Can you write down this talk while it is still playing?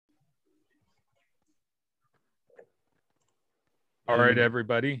All right,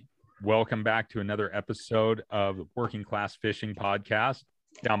 everybody. Welcome back to another episode of the Working Class Fishing Podcast.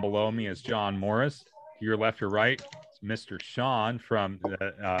 Down below me is John Morris. To your left or right, it's Mr. Sean from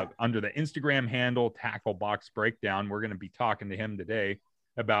under the Instagram handle Tackle Box Breakdown. We're going to be talking to him today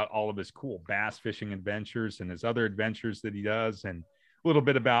about all of his cool bass fishing adventures and his other adventures that he does, and a little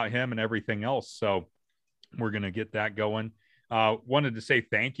bit about him and everything else. So we're going to get that going. Wanted to say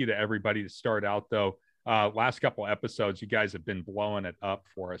thank you to everybody to start out, though. Last couple episodes, you guys have been blowing it up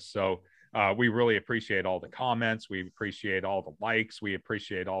for us. So we really appreciate all the comments. We appreciate all the likes. We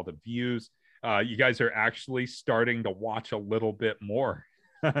appreciate all the views. You guys are actually starting to watch a little bit more.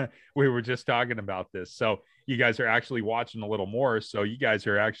 We were just talking about this. So you guys are actually watching a little more. So you guys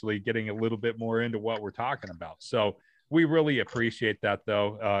are actually getting a little bit more into what we're talking about. So we really appreciate that,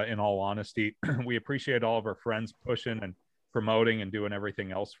 though, in all honesty. We appreciate all of our friends pushing and promoting and doing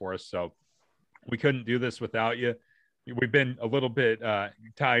everything else for us. So we couldn't do this without you. We've been a little bit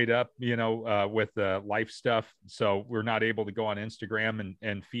tied up, with life stuff. So we're not able to go on Instagram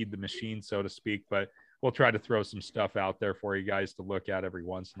and feed the machine, so to speak. But we'll try to throw some stuff out there for you guys to look at every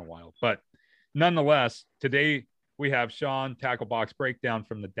once in a while. But nonetheless, today we have Sean, Tackle Box Breakdown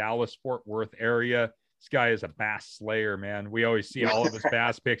from the Dallas-Fort Worth area. This guy is a bass slayer, man. We always see all of his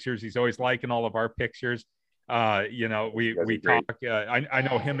bass pictures. He's always liking all of our pictures. We talk, I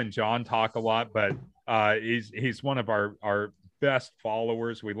know him and John talk a lot, but he's one of our best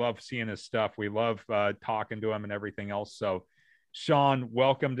followers. We love seeing his stuff. We love talking to him and everything else. So Sean,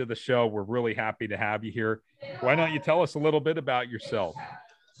 welcome to the show. We're really happy to have you here. Why don't you tell us a little bit about yourself?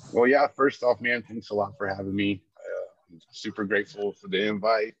 Well, yeah, first off, man, thanks a lot for having me. I'm super grateful for the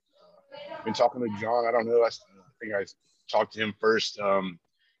invite. Been talking to John. I don't know. I think I talked to him first.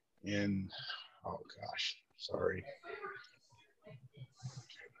 And oh gosh, sorry.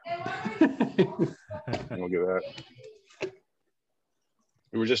 Look at that.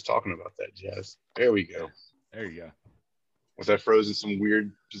 We were just talking about that, Jazz. There we go. There you go. Was that frozen some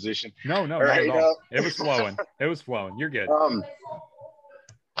weird position? No, not at all. It was flowing. It was flowing. You're good.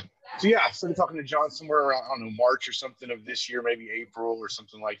 So yeah, I started talking to John somewhere around, I don't know, March or something of this year, maybe April or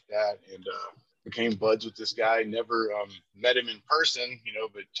something like that, and became buds with this guy. Never met him in person,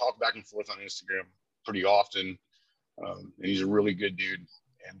 but talked back and forth on Instagram pretty often. And he's a really good dude,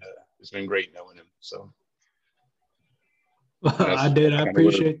 and it's been great knowing him. So I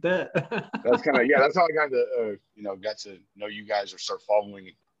appreciate that. That's kind of, yeah, that's how I got to, got to know you guys or start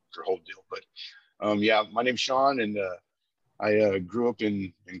following your whole deal. But yeah, my name's Sean, and I grew up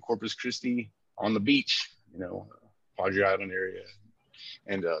in Corpus Christi on the beach, Padre Island area,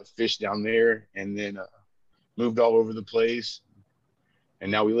 and fished down there, and then moved all over the place.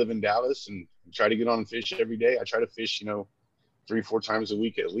 And now we live in Dallas and try to get on and fish every day. I try to fish, 3-4 times a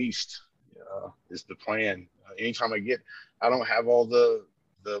week at least, is the plan. Anytime I don't have all the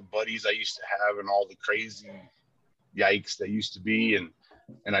buddies I used to have and all the crazy yikes that used to be.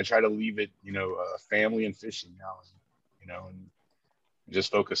 And I try to leave it, family and fishing now, and just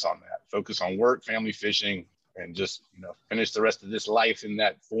focus on that. Focus on work, family, fishing, and just, finish the rest of this life in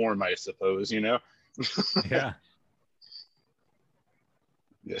that form, I suppose, Yeah.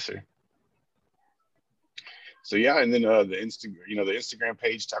 Yes, sir. So yeah, and then the Instagram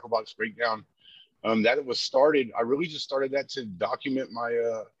page, Tackle Box Breakdown, that was started. I really just started that to document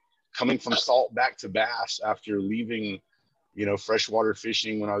my coming from salt back to bass after leaving, freshwater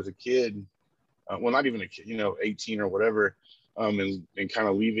fishing when I was a kid. Well, not even a kid, 18 or whatever, and kind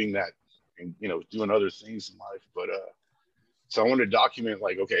of leaving that and, doing other things in life. But so I wanted to document,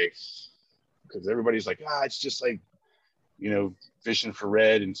 like, okay, because everybody's like, it's just like, fishing for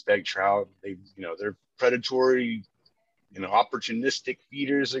red and spec trout. They're predatory, opportunistic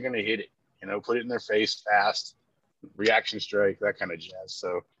feeders. They're going to hit it, put it in their face fast, reaction strike, that kind of jazz.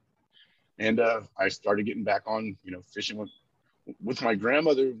 So, and I started getting back on, fishing with my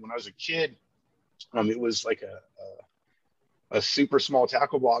grandmother when I was a kid. It was like a super small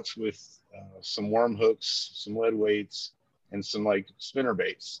tackle box with some worm hooks, some lead weights, and some like spinner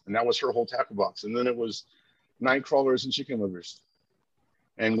baits. And that was her whole tackle box. And then it was night crawlers and chicken livers,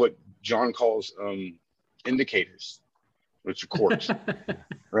 and what John calls indicators, which are quarters,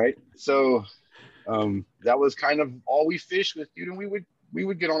 right? So that was kind of all we fished with, dude. And we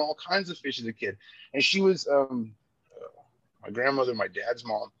would get on all kinds of fish as a kid. And she was my grandmother, my dad's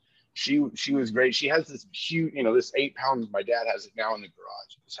mom. She was great. She has this huge, this 8-pound. My dad has it now in the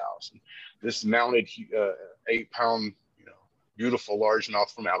garage of his house. And this mounted 8-pound, beautiful largemouth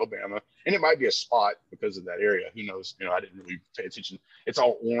from Alabama. And it might be a spot because of that area. Who knows? I didn't really pay attention. It's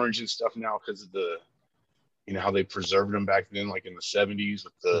all orange and stuff now because of the, how they preserved them back then, like in the 70s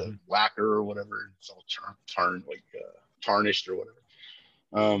with the lacquer or whatever. It's all tarnished or whatever.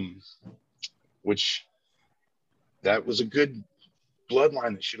 which that was a good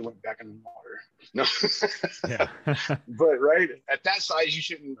bloodline that should have went back in the water. No, Yeah. but right at that size, you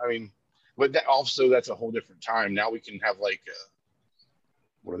shouldn't. I mean, but that also that's a whole different time. Now we can have like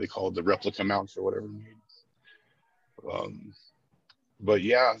what are they called, the replica mounts or whatever. But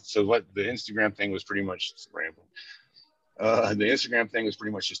yeah, so what the Instagram thing was pretty much rambling. The Instagram thing was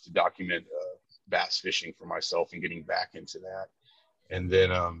pretty much just to document bass fishing for myself and getting back into that. And then,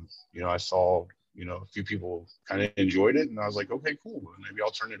 you know, I saw, you know, a few people kind of enjoyed it, and I was like, okay, cool. Maybe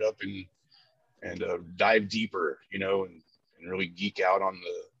I'll turn it up and dive deeper, you know, and really geek out on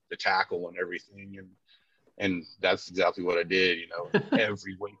the tackle and everything. And that's exactly what I did, you know.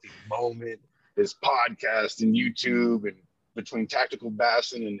 Every waking moment, this podcast and YouTube, and between Tactical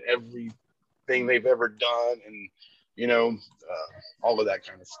Bassin and everything they've ever done, and you know, all of that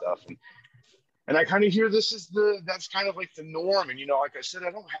kind of stuff. And I kind of hear that's kind of like the norm. And you know, like I said,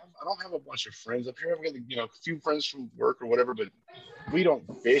 I don't have a bunch of friends up here. I've got, you know, a few friends from work or whatever, but we don't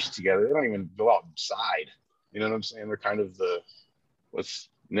fish together. They don't even go outside. You know what I'm saying? They're kind of what's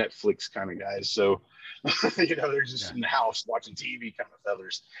Netflix kind of guys. So you know, they're just in the house watching TV kind of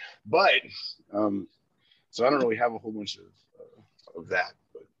feathers. But so I don't really have a whole bunch of that.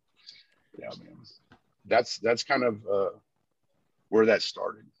 But yeah, man, that's kind of where that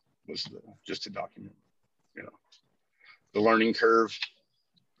started, was just to document, you know, the learning curve.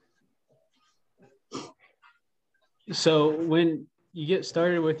 So when you get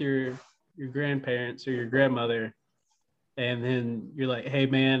started with your grandparents or your grandmother, and then you're like, hey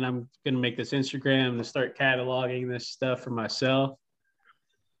man, I'm gonna make this Instagram and start cataloging this stuff for myself,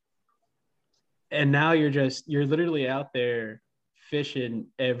 and now you're literally out there fishing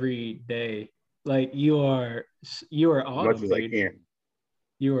every day. Like you are on As much them, as I dude. can.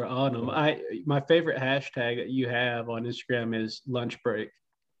 You are on them. My favorite hashtag that you have on Instagram is lunch break.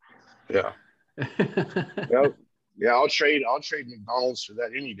 Yeah. Well, yeah, I'll trade McDonald's for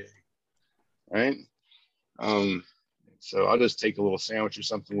that any day. Right. So I'll just take a little sandwich or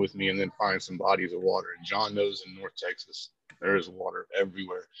something with me and then find some bodies of water. And John knows in North Texas, there is water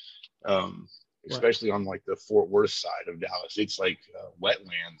everywhere. Especially on like the Fort Worth side of Dallas. It's like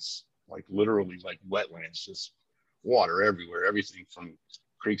wetlands, like literally like wetlands, just water everywhere, everything from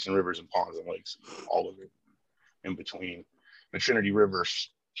creeks and rivers and ponds and lakes, all of it in between. The Trinity River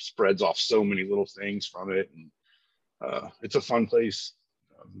spreads off so many little things from it. And it's a fun place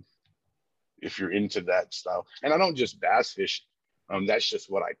if you're into that style. And I don't just bass fish. That's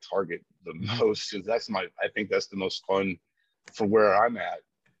just what I target the most, because I think that's the most fun for where I'm at,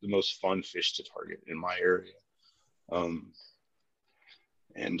 the most fun fish to target in my area.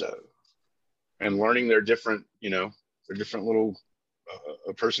 And learning their different, you know, their different little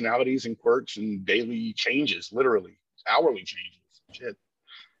personalities and quirks and daily changes, literally hourly changes. Shit.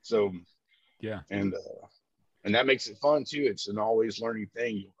 So yeah. And that makes it fun too. It's an always learning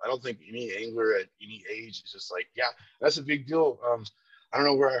thing. I don't think any angler at any age is just like, yeah, that's a big deal. I don't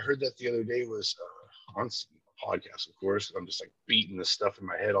know where I heard that the other day, was on a podcast, of course. I'm just like beating this stuff in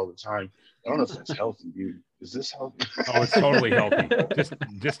my head all the time. I don't know if that's healthy, dude. Is this healthy? Oh, it's totally healthy.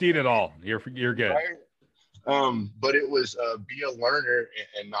 Just eat it all. You're good. Right? But it was be a learner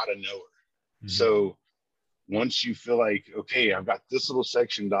and not a knower. Mm-hmm. So once you feel like, okay, I've got this little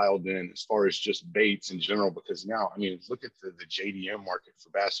section dialed in as far as just baits in general, because now, I mean, look at the JDM market for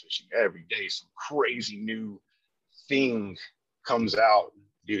bass fishing. Every day, some crazy new thing comes out,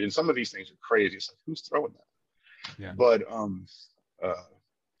 dude. And some of these things are crazy. It's like, who's throwing that? Yeah. But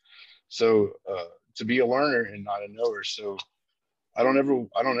to be a learner and not a knower. So I don't ever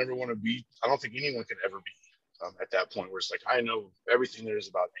want to be. I don't think anyone can ever be at that point where it's like, I know everything there is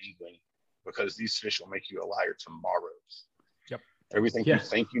about angling, because these fish will make you a liar tomorrow. Yep. Everything you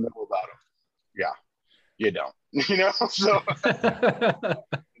think you know about them, yeah, you don't. You know, so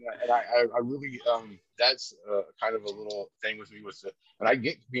and I really that's kind of a little thing with me with it. And I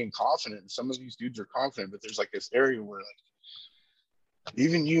get being confident, and some of these dudes are confident, but there's like this area where like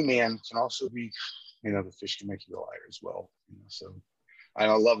even you, man, can also be, you know, the fish can make you a liar as well. You know, so I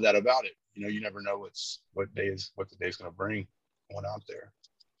love that about it. You know, you never know what the day's going to bring going out there.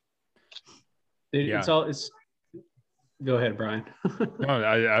 Yeah. It's go ahead, Brian. No,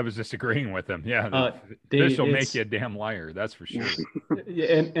 I was just agreeing with him. Yeah. Fish will make you a damn liar. That's for sure.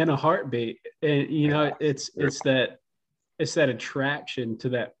 and a heartbeat. And, you know, it's that attraction to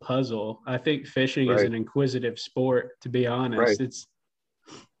that puzzle. I think fishing is an inquisitive sport, to be honest. Right.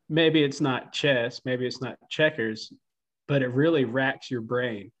 Maybe it's not chess, maybe it's not checkers, but it really racks your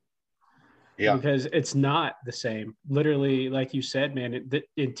brain. Yeah. Because it's not the same. Literally, like you said, man,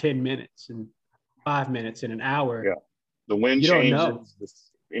 in 10 minutes and 5 minutes in an hour. Yeah. The wind you don't know.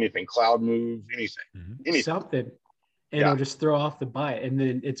 changes, anything, cloud move, anything. Something. And it'll just throw off the bite. And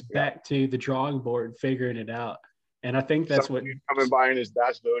then it's back to the drawing board, figuring it out. And I think that's what coming by in his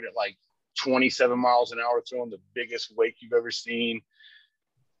bass boat at like 27 miles an hour, throwing the biggest wake you've ever seen.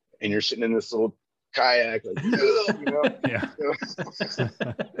 And you're sitting in this little kayak, like,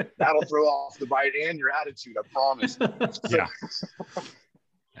 that'll throw off the bite and your attitude, I promise. Yeah,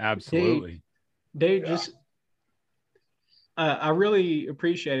 absolutely. Dude, just I really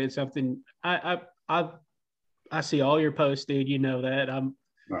appreciated something. I see all your posts, dude. You know that. I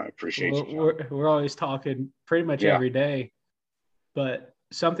appreciate you. We're always talking pretty much every day. But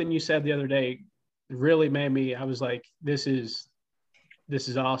something you said the other day really made me. I was like, this is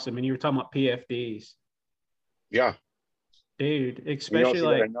awesome. And you were talking about PFDs. Yeah, dude. Especially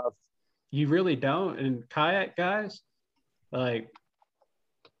like you really don't. And kayak guys, like,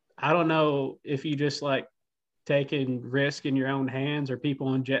 I don't know if you just like taking risk in your own hands, or people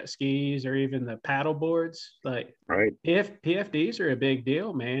on jet skis, or even the paddle boards. Like, PFDs are a big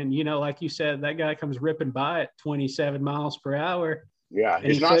deal, man. You know, like you said, that guy comes ripping by at 27 miles per hour. Yeah,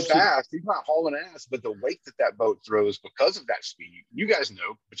 he's not fast. He's not hauling ass, but the weight that boat throws because of that speed, you guys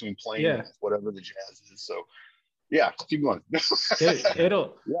know, between plane and whatever the jazz is. So, keep going.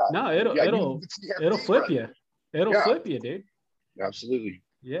 It'll flip you. It'll flip you, dude. Absolutely.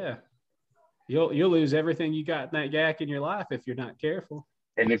 Yeah. You'll lose everything you got in that yak in your life if you're not careful.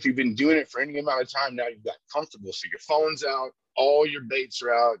 And if you've been doing it for any amount of time now, you've got comfortable. So your phone's out, all your baits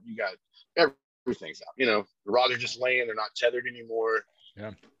are out, you got everything's out. You know, the rods are just laying, they're not tethered anymore.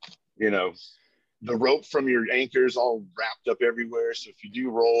 Yeah. You know, the rope from your anchor's all wrapped up everywhere. So if you do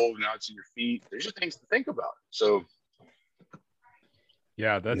roll, now it's in your feet. There's just things to think about. So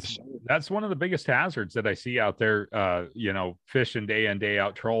yeah, that's one of the biggest hazards that I see out there, fishing day in, day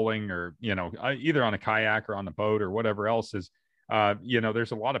out, trolling, or, either on a kayak or on a boat or whatever else is,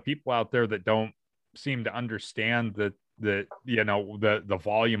 there's a lot of people out there that don't seem to understand the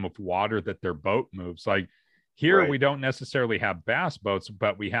volume of water that their boat moves. Like here, we don't necessarily have bass boats,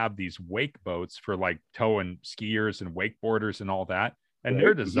 but we have these wake boats for like towing skiers and wakeboarders and all that. And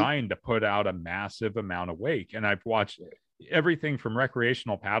they're designed to put out a massive amount of wake. And I've watched everything from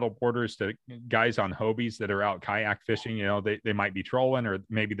recreational paddle boarders to guys on Hobies that are out kayak fishing. They might be trolling, or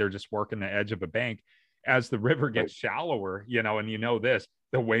maybe they're just working the edge of a bank. As the river gets shallower, and this,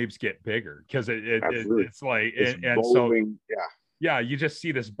 the waves get bigger because it's like, you just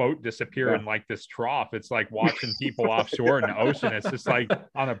see this boat disappear in like this trough. It's like watching people offshore in the ocean. It's just like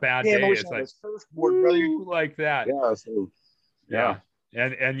on a bad day, it's like surfboard, like that.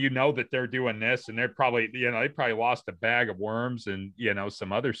 And that they're doing this, and they're probably, they probably lost a bag of worms and,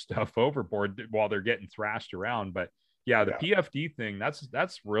 some other stuff overboard while they're getting thrashed around. But the PFD thing,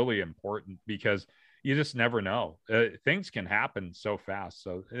 that's really important because you just never know. Things can happen so fast.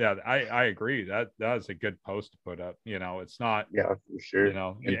 So I agree. That is a good post to put up. It's not, for sure.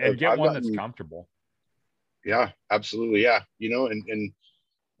 And get one that's comfortable. Yeah, absolutely. Yeah. And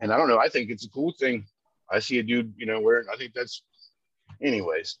I don't know, I think it's a cool thing. I see a dude, wearing, I think that's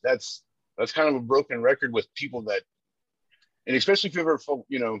kind of a broken record with people that, and especially if you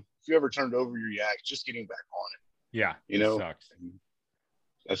ever turned over your yak, just getting back on it. Yeah. It sucks.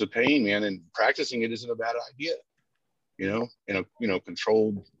 That's a pain, man. And practicing it isn't a bad idea, in a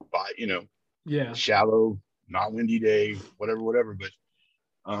controlled by, shallow, not windy day, whatever. But,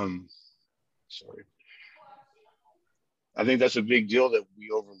 I think that's a big deal that we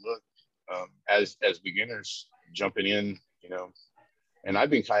overlook, as beginners jumping in, and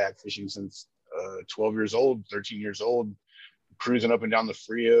I've been kayak fishing since 12 years old, 13 years old, cruising up and down the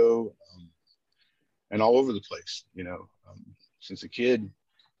Frio, and all over the place, since a kid.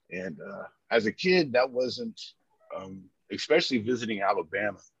 And as a kid, that wasn't, especially visiting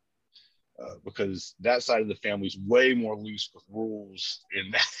Alabama, because that side of the family is way more loose with rules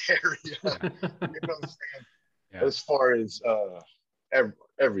in that area. You know what I'm saying? Yeah. As far as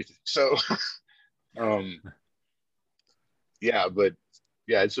everything. So, but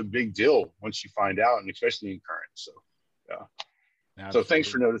it's a big deal once you find out, and especially in current. So, Absolutely. So thanks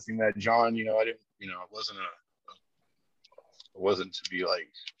for noticing that, John. It wasn't to be like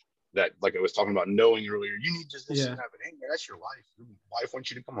that, like I was talking about knowing earlier, you need this and that, but hey, man, that's your life. Your wife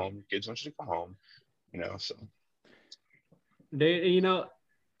wants you to come home, your kids want you to come home, so. I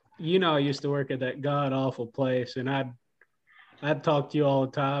used to work at that god awful place, and I'd talk to you all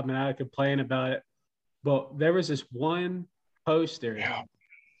the time and I'd complain about it. But there was this one poster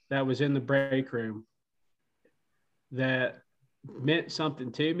that was in the break room that meant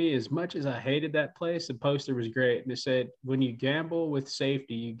something to me. As much as I hated that place, the poster was great. And it said, when you gamble with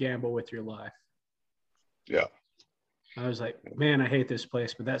safety, you gamble with your life. Yeah. I was like, man, I hate this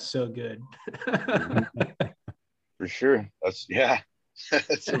place, but that's so good. For sure. That's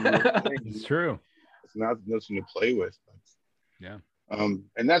that's a real thing. It's true. It's not nothing to play with. But, yeah.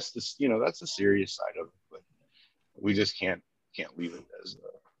 And that's that's the serious side of it. But we just can't leave it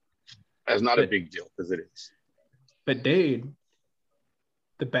as not a big deal, because it is. But dude,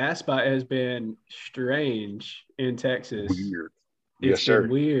 the bass spot has been strange in Texas. Weird. It's been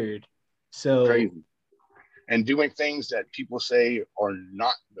weird. So crazy. And doing things that people say are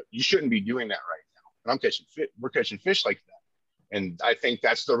not, you shouldn't be doing that right now. And we're catching fish like that. And I think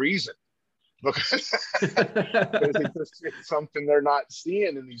that's the reason. Because it's something they're not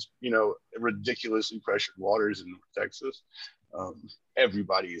seeing in these, ridiculously pressured waters in North Texas.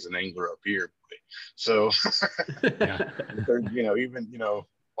 Everybody is an angler up here. So, even,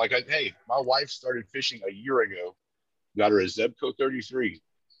 hey, my wife started fishing a year ago, got her a Zebco 33.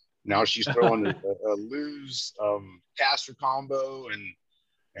 Now she's throwing a Lew's caster combo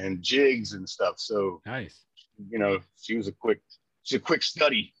and jigs and stuff. So nice. She was a quick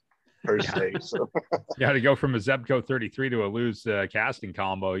study per se. So to go from a Zebco 33 to a Lew's casting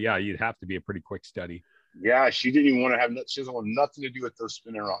combo, you'd have to be a pretty quick study. Yeah, she didn't even want to have. She doesn't want nothing to do with those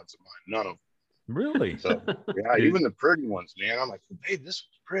spinning rods of mine. None of them. Really? So even the pretty ones, man. I'm like, hey, this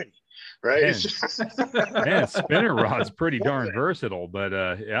was pretty, right? Man, spinner rod's pretty darn versatile. But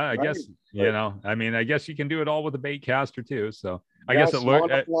I guess I guess you can do it all with a bait caster too. So I guess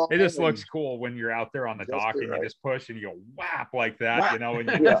it just looks cool when you're out there on the dock and you just push and you go whap like that, and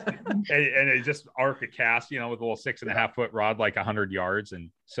and it just arc a cast, with a little 6.5 foot rod, like 100 yards, and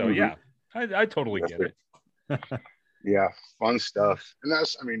so I totally get it. Yeah, fun stuff.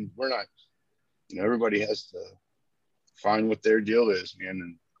 And we're not. Everybody has to find what their deal is, man,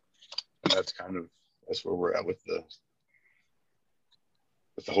 and that's where we're at with the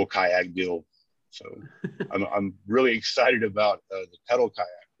whole kayak deal. So I'm really excited about the pedal kayak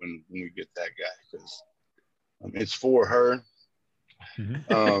when we get that guy, because it's for her,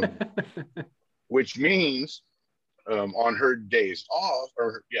 which means on her days off,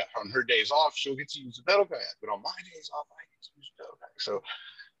 she'll get to use the pedal kayak, but on my days off, I get to use the pedal kayak. So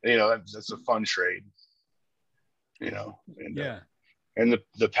that's a fun trade, and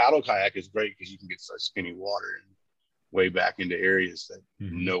the paddle kayak is great because you can get such skinny water and way back into areas that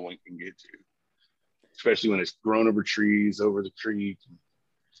no one can get to, especially when it's grown over trees, over the creek,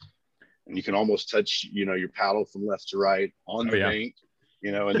 and you can almost touch, your paddle from left to right on the bank,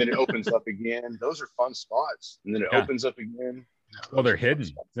 and then it opens up again. Those are fun spots, and then it opens up again. Well, they're hidden.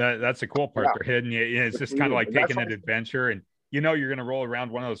 That's the cool part. They're hidden. It's just kind of like taking an adventure, and you're going to roll around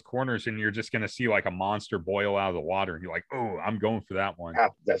one of those corners and you're just going to see like a monster boil out of the water. And you're like, oh, I'm going for that one.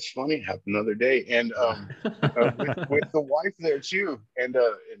 That's funny. Happened another day. And with the wife there too. And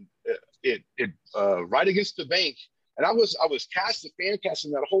it right against the bank. And I was fan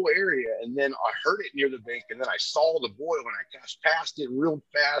casting that whole area. And then I heard it near the bank. And then I saw the boil and I cast past it real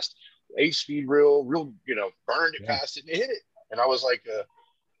fast, 8-speed real, burned it past it and hit it. And I was like,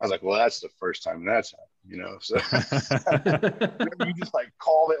 well, that's the first time that's happened, so you just like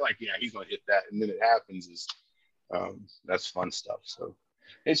call it like, he's going to hit that. And then it happens that's fun stuff. So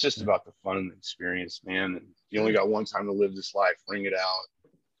it's just about the fun and the experience, man. And you only got one time to live this life, ring it out.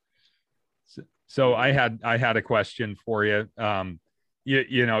 So I had a question for you.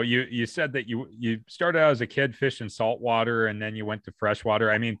 You said that you started out as a kid fishing saltwater and then you went to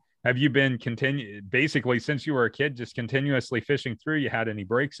freshwater. Have you been basically since you were a kid, just continuously fishing through? You had any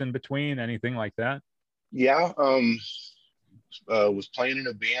breaks in between, anything like that? Yeah. Was playing in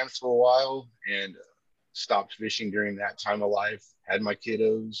a band for a while and stopped fishing during that time of life, had my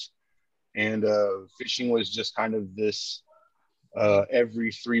kiddos, and fishing was just kind of this,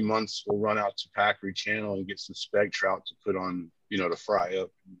 every 3 months we'll run out to Packery Channel and get some spec trout to put on, to fry up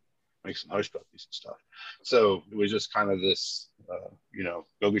and make some hush puppies and stuff. So it was just kind of this,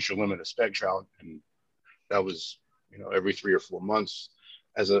 go get your limit of spec trout. And that was, every 3 or 4 months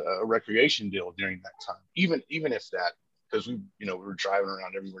as a recreation deal during that time. Even if that, because we were driving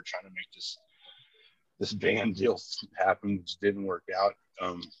around everywhere trying to make this band deal happen, which didn't work out.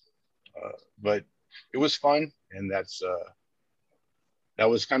 But it was fun. And that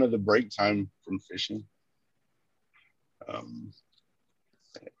was kind of the break time from fishing.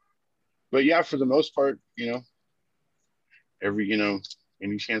 But yeah, for the most part,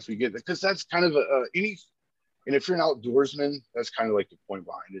 any chance we get, because that's kind of and if you're an outdoorsman, that's kind of like the point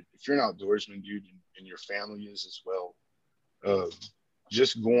behind it. If you're an outdoorsman, dude, and your family is as well,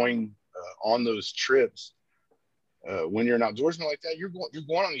 just going on those trips, when you're an outdoorsman like that, you're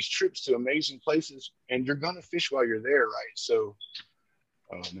going on these trips to amazing places, and you're gonna fish while you're there, right? So,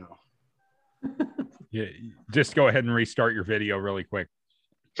 oh no. Yeah, just go ahead and restart your video really quick.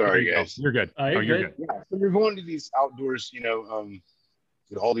 Sorry, guys. You're good. You're good. Yeah, so you're going to these outdoors,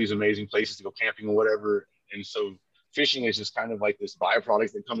 all these amazing places to go camping or whatever, and so fishing is just kind of like this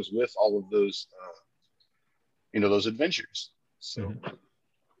byproduct that comes with all of those, those adventures. So. Mm-hmm.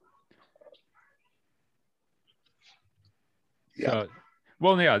 Yeah. So,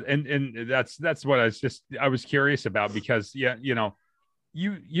 well, yeah, and that's what I was curious about, because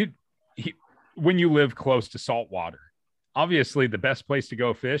when you live close to salt water, obviously the best place to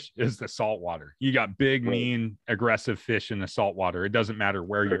go fish is the salt water. You got big, mean, aggressive fish in the salt water. It doesn't matter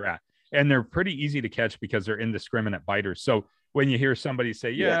where you're at, and they're pretty easy to catch because they're indiscriminate biters. So when you hear somebody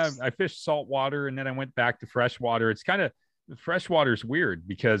say, I fished salt water and then I went back to freshwater, it's kind of, freshwater is weird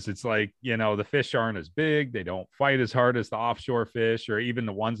because it's like, the fish aren't as big. They don't fight as hard as the offshore fish, or even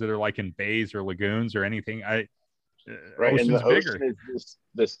the ones that are like in bays or lagoons or anything. Right. Ocean's and the bigger. ocean is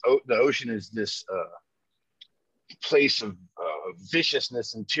the ocean is this place of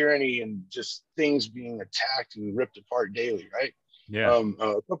viciousness and tyranny and just things being attacked and ripped apart daily. Right. Yeah.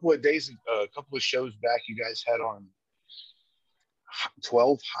 A couple of shows back, you guys had on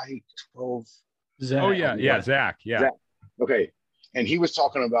 12 Hike. Zach. Oh yeah. Zach. Yeah. Zach. Okay. And he was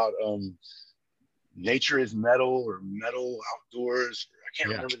talking about nature is metal, or metal outdoors. I can't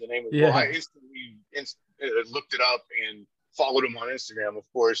remember the name of it. Well, I instantly looked it up and followed him on Instagram, of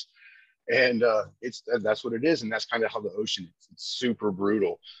course. And that's what it is. And that's kind of how the ocean is. It's super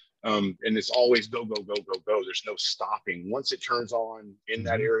brutal. And it's always go, go, go, go, go. There's no stopping. Once it turns on in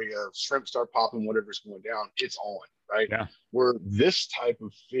that area, shrimp start popping, whatever's going down, it's on, right? Yeah. Where this type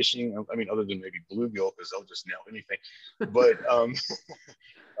of fishing, I mean, other than maybe bluegill, because they'll just nail anything, but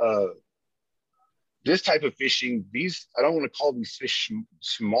this type of fishing, I don't want to call these fish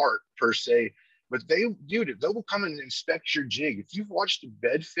smart per se, but they will come and inspect your jig. If you've watched a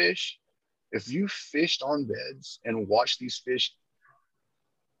bed fish, if you fished on beds and watched these fish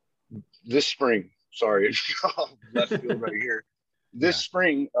this spring, sorry, left field right here. This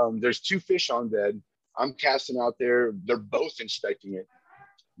spring, there's 2 fish on bed. I'm casting out there. They're both inspecting it.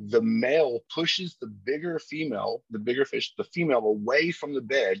 The male pushes the bigger fish, the female, away from the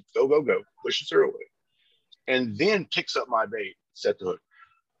bed. Go, go, go. Pushes her away. And then picks up my bait, set the hook.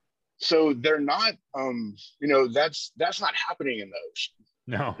 So they're not, that's not happening in the ocean.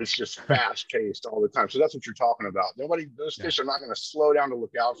 No, it's just fast paced all the time. So that's what you're talking about. Those fish are not going to slow down to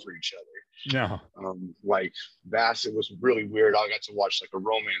look out for each other. No. Like bass, it was really weird. I got to watch like a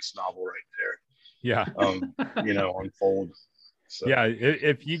romance novel right there. Yeah. Unfold. So. Yeah.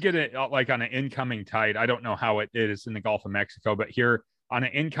 If you get it like on an incoming tide, I don't know how it is in the Gulf of Mexico, but here on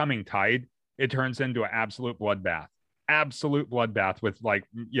an incoming tide, it turns into an absolute bloodbath with like,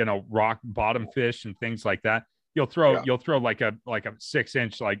 rock bottom fish and things like that. You'll throw like a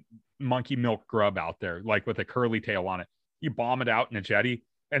 6-inch like monkey milk grub out there, like with a curly tail on it. You bomb it out in a jetty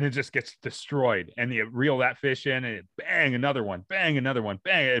and it just gets destroyed. And you reel that fish in and bang, another one, bang. And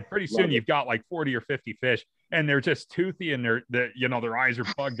pretty soon you've got like 40 or 50 fish, and they're just toothy, and their eyes are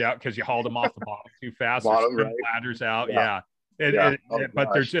bugged out because you hauled them off the bottom too fast. Their bladders out.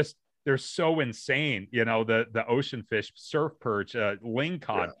 But they're so insane. The ocean fish, surf perch,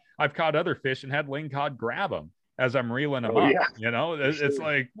 lingcod. Yeah. I've caught other fish and had lingcod grab them as I'm reeling them up. It's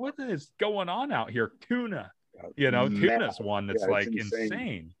like, what is going on out here? Tuna, tuna's one that's like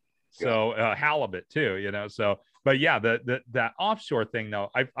insane. So halibut too, but yeah, that offshore thing though,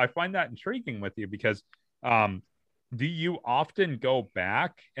 I find that intriguing with you because do you often go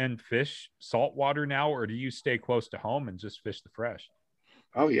back and fish saltwater now, or do you stay close to home and just fish the fresh?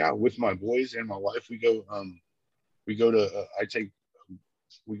 Oh yeah, with my boys and my wife, we go to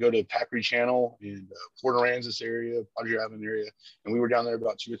Packery Channel in Port Aransas area, Padre Island area, and we were down there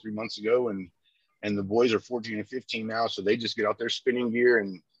about 2 or 3 months ago, and the boys are 14 and 15 now, so they just get out their spinning gear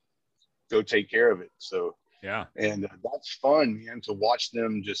and go take care of it. So yeah, and that's fun, man, to watch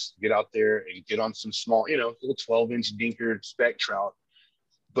them just get out there and get on some small, little 12-inch dinker speck trout,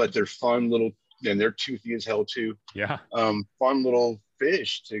 but they're fun little, and they're toothy as hell too. Yeah, fun little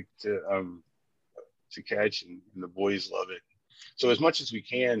fish to catch, and the boys love it. So as much as we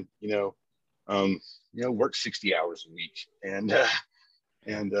can, work 60 hours a week, and the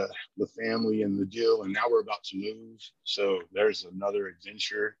family and the deal. And now we're about to move, so there's another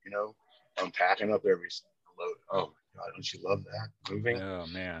adventure. Unpacking up every single load. Oh my God, don't you love that, moving? Oh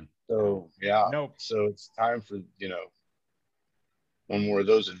man. So yeah. Nope. So it's time for one more of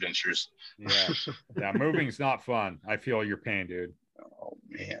those adventures. Yeah, moving's not fun. I feel your pain, dude. Oh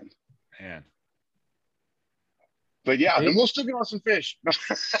man. But yeah, then we'll still get on some fish.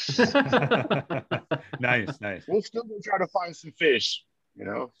 Nice. We'll still go try to find some fish,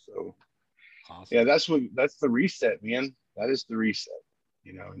 so. Awesome. Yeah, that's the reset, man. That is the reset,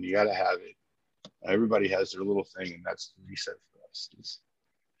 you know, and you got to have it. Everybody has their little thing, and that's the reset for us. It's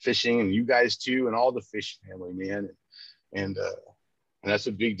fishing, and you guys too, and all the fish family, man. And that's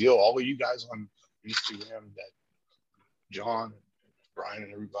a big deal. All of you guys on Instagram, that John, and Brian,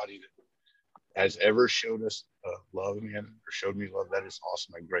 and everybody that has ever showed us love, man, or showed me love, that is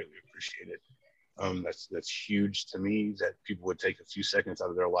awesome. I greatly appreciate it. That's huge to me, that people would take a few seconds out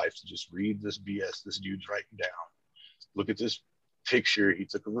of their life to just read this BS this dude's writing down. Look at this picture he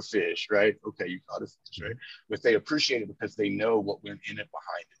took of a fish, right? Okay, you caught a fish, right? But they appreciate it because they know what went in it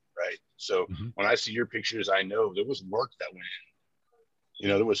behind it, right? So when I see your pictures, I know there was work that went in. You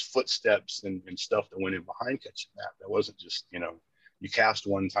know, there was footsteps and stuff that went in behind catching that. That wasn't just, you know, you cast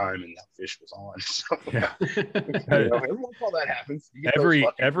one time and that fish was on. So, yeah. You know, every once in a while that happens.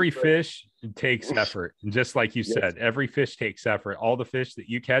 Every fish takes effort. And just like you said, every fish takes effort. All the fish that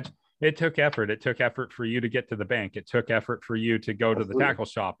you catch, it took effort. It took effort for you to get to the bank. It took effort for you to go to the tackle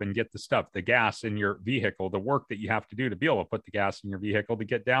shop and get the stuff, the gas in your vehicle, the work that you have to do to be able to put the gas in your vehicle to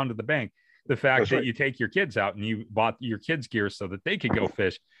get down to the bank. The fact that you take your kids out and you bought your kids gear so that they could go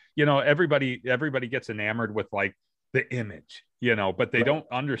fish. You know, everybody gets enamored with like the image, you know, but they don't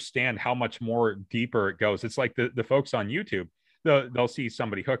understand how much more deeper it goes. It's like the folks on YouTube, they'll see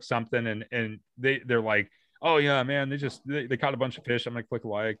somebody hook something and they're like, oh yeah, man, they caught a bunch of fish. I'm gonna click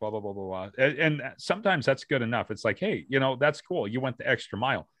like, blah, blah, blah, blah, blah. And sometimes that's good enough. It's like, hey, you know, that's cool. You went the extra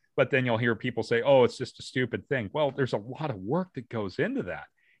mile. But then you'll hear people say, oh, it's just a stupid thing. Well, there's a lot of work that goes into that.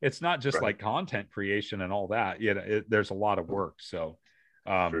 It's not just like content creation and all that. You know, there's a lot of work. So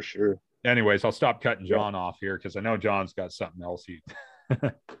for sure. Anyways, I'll stop cutting John off here because I know John's got something else.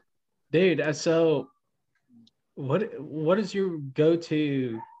 Dude, so what is your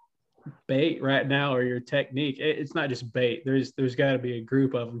go-to bait right now, or your technique? It's not just bait. There's got to be a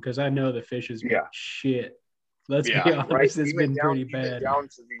group of them, because I know the fish is shit. Let's be honest, right? It's been pretty bad.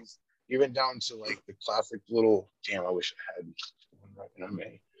 Even down to like the classic little, damn, I wish I had one right in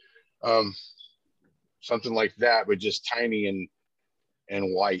May. Something like that, but just tiny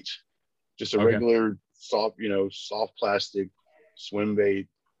and white. Just a regular soft plastic swim bait,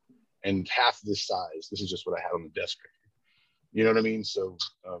 and half this size. This is just what I had on the desk right here. You know what I mean? So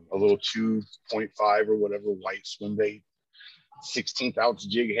a little 2.5 or whatever white swim bait, 16th ounce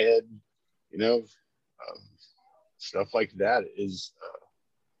jig head, you know, stuff like that is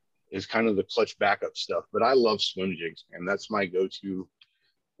kind of the clutch backup stuff. But I love swim jigs, and that's my go-to.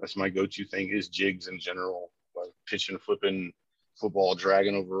 That's my go-to thing, is jigs in general, like pitching, flipping, football,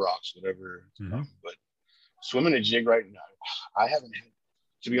 dragging over rocks, whatever. But swimming a jig right now, I haven't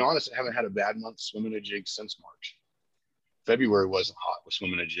had a bad month swimming a jig since March. February wasn't hot with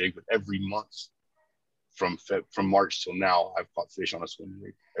swimming a jig, but every month from March till now, I've caught fish on a swim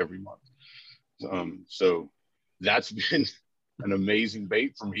jig every month. So that's been an amazing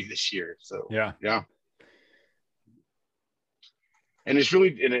bait for me this year. So yeah. And I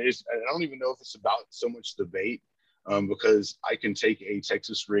don't even know if it's about so much the bait, because I can take a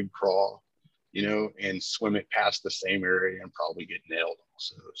Texas rig crawl, you know, and swim it past the same area and probably get nailed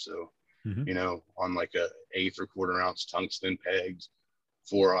also. So, you know, on like a 1/8 or 1/4 ounce tungsten pegs,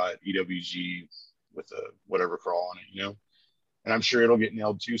 4/0 EWG with a whatever crawl on it, you know, and I'm sure it'll get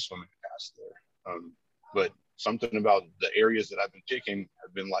nailed too swimming past there. But something about the areas that I've been picking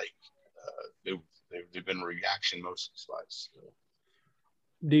have been like, they've been reaction most spots. So.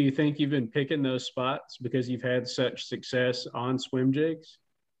 Do you think you've been picking those spots because you've had such success on swim jigs?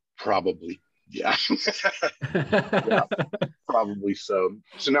 Probably. Yeah. Yeah, probably so.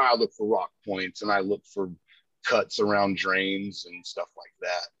 So now I look for rock points, and I look for cuts around drains and stuff like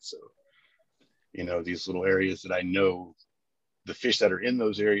that. So, you know, these little areas that I know the fish that are in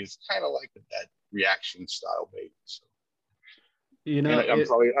those areas kind of like that reaction style bait. So, you know,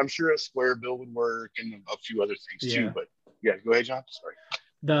 I'm sure a square bill would work, and a few other things too. But yeah, go ahead, John. Sorry.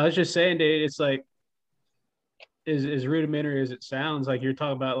 No, I was just saying, dude, it's like, as rudimentary as it sounds, like you're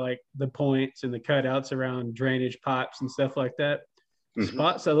talking about like the points and the cutouts around drainage pipes and stuff like that.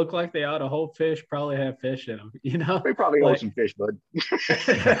 Spots that look like they ought to hold fish probably have fish in them, you know? They probably hold some fish, bud.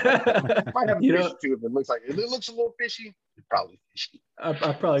 Might have fish too if it looks like it. It looks a little fishy. It's probably fishy. I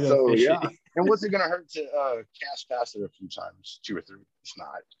probably go fishy. Yeah. And what's it going to hurt to cast past it a few times, 2 or 3? It's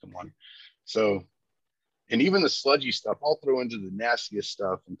not. Come on. So, and even the sludgy stuff, I'll throw into the nastiest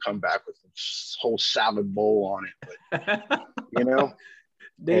stuff and come back with a whole salad bowl on it. But, you know,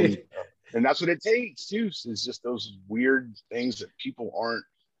 dude. And that's what it takes too. Is just those weird things that people aren't,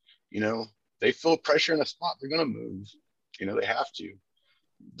 you know, they feel pressure in a spot, they're going to move. You know, they have to.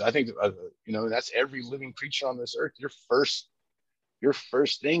 I think, you know, that's every living creature on this earth. Your first your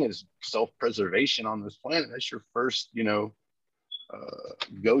first thing is self-preservation on this planet. That's your first,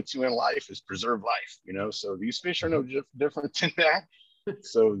 go-to in life is preserve life. So these fish are no different than that.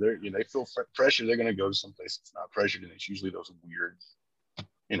 So they feel pressure. They're going to go someplace it's not pressured, and it's usually those weird,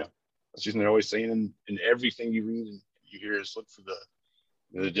 that's just they're always saying in everything you read and you hear is look for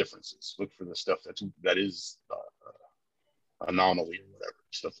the differences, look for the stuff that is anomaly or whatever,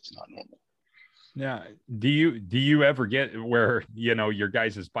 stuff that's not normal. Yeah. Do you ever get where, your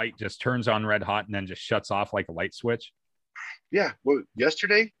guys' bite just turns on red hot and then just shuts off like a light switch? Yeah. Well,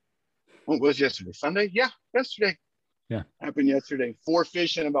 yesterday, what was yesterday? Sunday? Yeah. Yesterday. Yeah. Happened yesterday. 4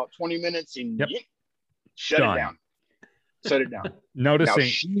 fish in about 20 minutes and shut Done. it down. Shut it down.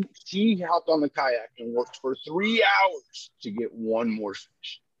 Noticing. Now she hopped on the kayak and worked for 3 hours to get one more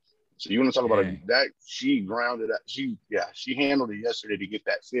fish. So you want to talk about that? She grounded it. She handled it yesterday to get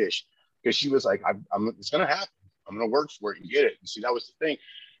that fish. Because she was like, it's going to happen. I'm going to work for it and get it. And see, that was the thing.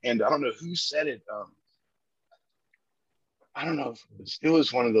 And I don't know who said it. I don't know if it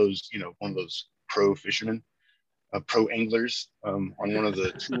was one of those, one of those pro fishermen, pro anglers on one of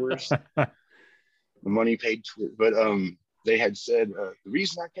the tours, the money paid tour. But they had said, the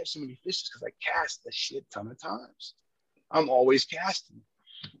reason I catch so many fish is because I cast a shit ton of times. I'm always casting.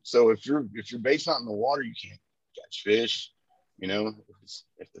 So if your bait's not in the water, you can't catch fish.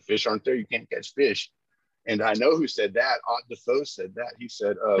 If the fish aren't there, you can't catch fish. And I know who said that. Ott Defoe said that. He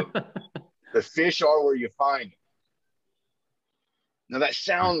said, the fish are where you find them. Now that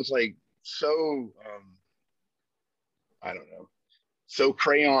sounds like so, I don't know, so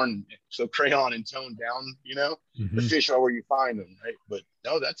crayon and toned down, the fish are where you find them, right? But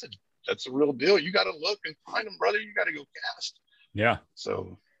no, that's a real deal. You got to look and find them, brother. You got to go cast. Yeah.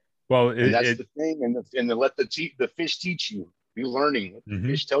 So, well, that's the thing. And to let the fish teach you. Be learning. Let the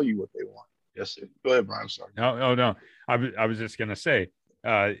fish tell you what they want. Yes, sir. Go ahead, Brian. I'm sorry. No. I was just gonna say,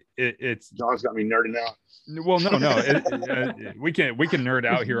 it's John's got me nerding out. Well, no. We can nerd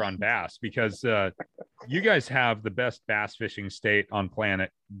out here on bass because you guys have the best bass fishing state on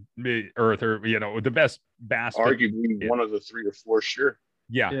planet Earth, or the best bass. Arguably one of the 3 or 4, sure.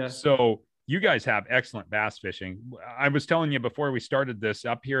 Yeah. So you guys have excellent bass fishing. I was telling you before we started this,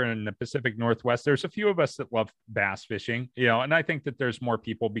 up here in the Pacific Northwest, there's a few of us that love bass fishing, and I think that there's more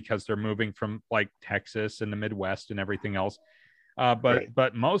people because they're moving from like Texas and the Midwest and everything else.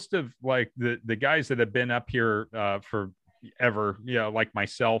 But most of like the guys that have been up here forever, like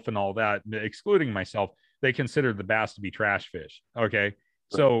myself and all that, excluding myself, they consider the bass to be trash fish. Okay. Right.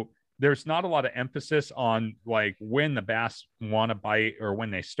 So there's not a lot of emphasis on like when the bass want to bite or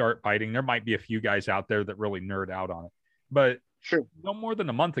when they start biting. There might be a few guys out there that really nerd out on it, but sure. No more than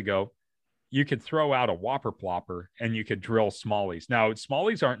a month ago, you could throw out a whopper plopper and you could drill smallies. Now,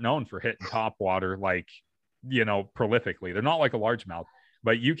 smallies aren't known for hitting top water like, prolifically. They're not like a largemouth,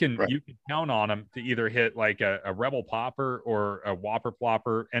 but you can count on them to either hit like a rebel popper or a whopper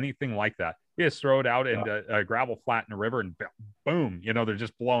plopper, anything like that. You just throw it out into a gravel flat in the river and boom, they're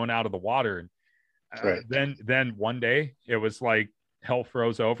just blowing out of the water. And then one day it was like hell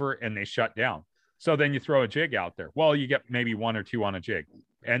froze over and they shut down. So then you throw a jig out there. Well, you get maybe 1 or 2 on a jig,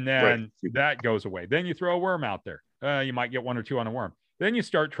 and then that goes away. Then you throw a worm out there. You might get 1 or 2 on a worm. Then you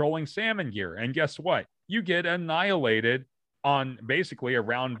start trolling salmon gear, and guess what? You get annihilated on basically a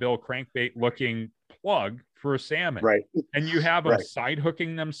round bill crankbait looking plug for a salmon. Right. And you have them side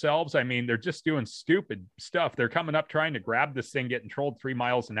hooking themselves. I mean, they're just doing stupid stuff. They're coming up trying to grab this thing, getting trolled 3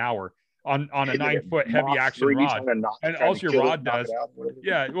 miles an hour on a 9-foot heavy action rod. And all your rod does.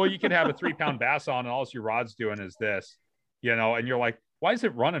 Yeah. Well, you could have a 3-pound bass on and all your rod's doing is this, and you're like, why is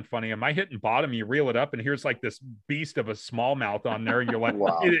it running funny? Am I hitting bottom? You reel it up and here's like this beast of a smallmouth on there. And you're like,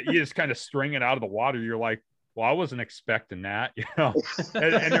 wow. You just kind of string it out of the water. You're like, well, I wasn't expecting that, and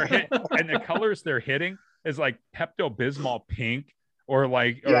they're and the colors they're hitting is like Pepto-Bismol pink or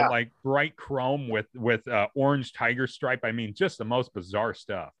like bright chrome with orange tiger stripe. I mean, just the most bizarre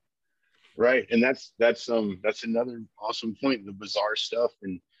stuff. Right. And that's another awesome point, the bizarre stuff.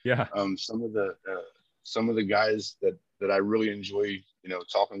 And some of the guys that I really enjoy,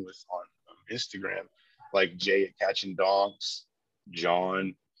 talking with on Instagram, like Jay at Catching Donks,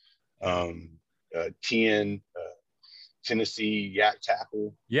 John, Tien, Tennessee Yak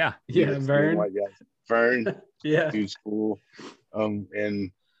Tackle. Yeah. Vern. Yeah. Dude's cool.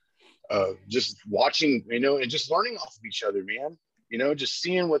 And just watching, and just learning off of each other, man. Just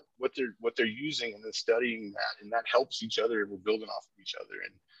seeing what they're using and then studying that, and that helps each other. We're building off of each other,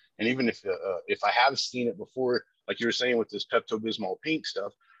 and even if I have seen it before, like you were saying with this Pepto-Bismol pink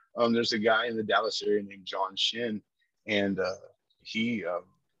stuff, there's a guy in the Dallas area named John Shin, and he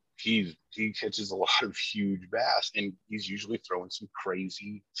he catches a lot of huge bass, and he's usually throwing some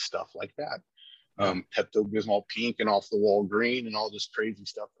crazy stuff like that. Pepto Bismol pink and off the wall green and all this crazy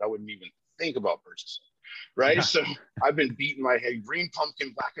stuff that I wouldn't even think about purchasing. Right. Yeah. So I've been beating my head, green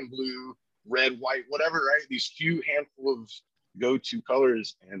pumpkin, black and blue, red, white, whatever, right? These few handful of go-to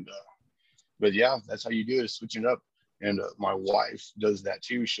colors. And, but yeah, that's how you do it, is switching up. And my wife does that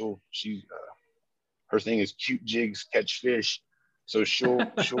too. Her thing is cute jigs, catch fish. So she'll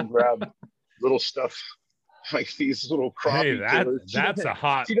grab little stuff like these little crappie. Hey, that's a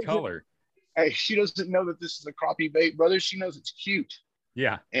hot color. Hey, she doesn't know that this is a crappie bait, brother. She knows it's cute.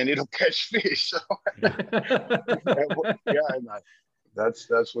 Yeah. And it'll catch fish. So yeah, and that's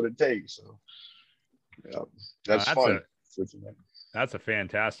what it takes. So yeah, that's fun. That's a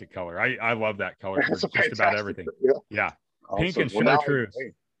fantastic color. I love that color for just about everything. Yeah. Awesome. Pink and chartreuse.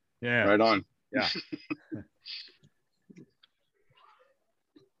 Yeah. Right on. Yeah.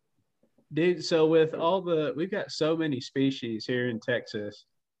 Dude, so with we've got so many species here in Texas.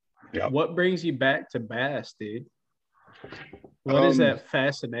 Yeah. What brings you back to bass, dude? What is that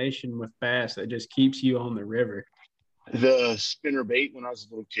fascination with bass that just keeps you on the river? The spinner bait when I was a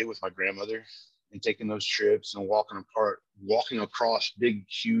little kid with my grandmother, and taking those trips and walking across big,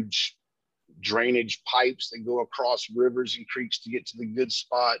 huge drainage pipes that go across rivers and creeks to get to the good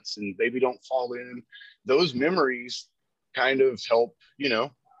spots and baby don't fall in. Those memories kind of help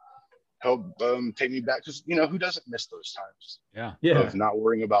take me back, because who doesn't miss those times of not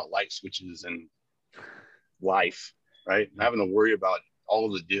worrying about light switches and life, right? And having to worry about all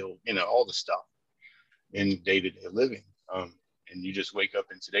of the deal, all the stuff in day-to-day living. And you just wake up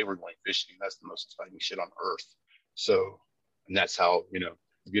and today we're going fishing. That's the most exciting shit on earth. So, and that's how,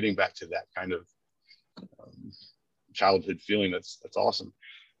 getting back to that kind of childhood feeling, that's awesome.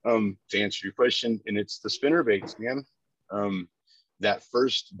 To answer your question, and it's the spinner baits, man. That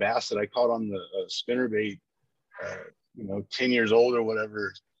first bass that I caught on the spinner bait, 10 years old or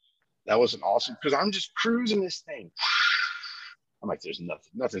whatever, that was an awesome, because I'm just cruising this thing. I'm like, there's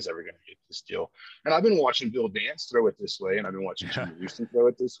nothing's ever going to get this deal. And I've been watching Bill Dance throw it this way, and I've been watching Jimmy Houston throw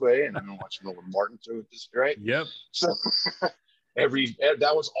it this way, and I've been watching Nolan Martin throw it this way, right? Yep. So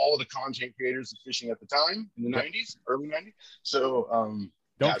that was all of the content creators of fishing at the time in the 90s, early 90s. So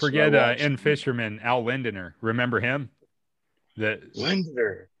don't forget in fisherman, Al Lindener. Remember him?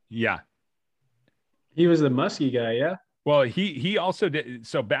 Lindener. Yeah. He was the musky guy, yeah. Well, he also did.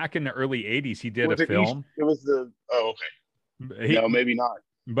 So back in the early 80s, he did a film. It was okay. No, maybe not.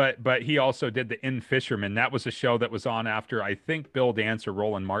 But he also did the In Fisherman. That was a show that was on after, I think, Bill Dance or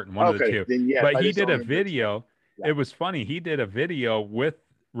Roland Martin, one of the two. Then, yes, but he did a video. Yeah. It was funny. He did a video with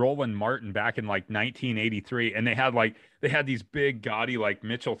Roland Martin back in like 1983, and they had these big gaudy like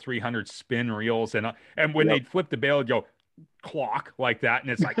Mitchell 300 spin reels, and when they'd flip the bail, it'd go clock like that,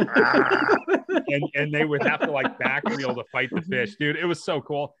 and it's like and they would have to like back reel to fight the fish, dude. It was so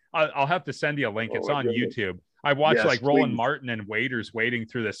cool. I'll have to send you a link. It's on YouTube. I watched Roland Martin and waders wading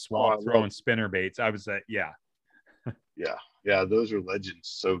through the swamp throwing spinner baits. I was yeah, those are legends.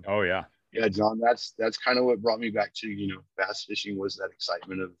 So yeah, John, that's kind of what brought me back to bass fishing, was that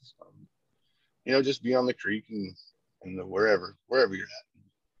excitement of just being on the creek and the wherever you're at,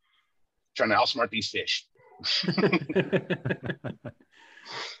 trying to outsmart these fish.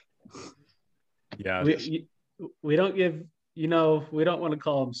 Yeah, we don't give we don't want to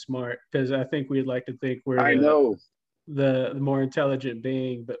call them smart, because I think we'd like to think we're the more intelligent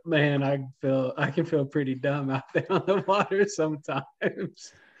being, but man, I can feel pretty dumb out there on the water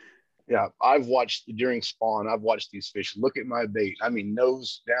sometimes. Yeah, I've watched during spawn, I've watched these fish look at my bait. I mean,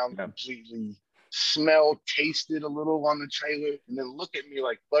 nose down completely, smell, taste it a little on the trailer, and then look at me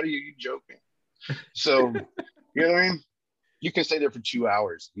like, buddy, are you joking? So, you know what I mean? You can stay there for 2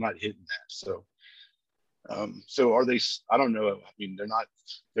 hours. I'm not hitting that. So, so are they? I don't know. I mean, they're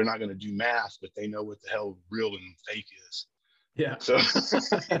not going to do math, but they know what the hell real and fake is. Yeah. So.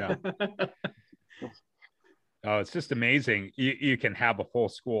 Yeah. Oh, it's just amazing. You can have a full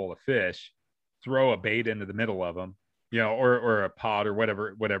school of fish, throw a bait into the middle of them, or a pod or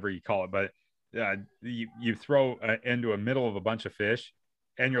whatever you call it. But you throw into a middle of a bunch of fish,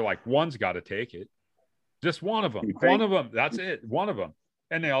 and you're like, one's got to take it. Just one of them. One of them. That's it. One of them.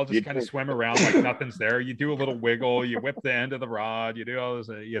 And they all just kind of swim around like nothing's there. You do a little wiggle. You whip the end of the rod. You do all this,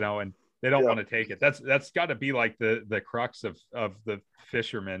 and they don't want to take it. That's got to be like the crux of the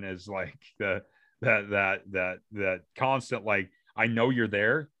fisherman, is like that constant, like, I know you're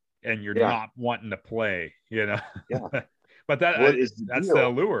there and you're not wanting to play, Yeah. But that's the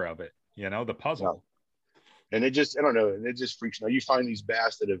allure of it, the puzzle. Yeah. And it just, I don't know, and it just freaks me out. You find these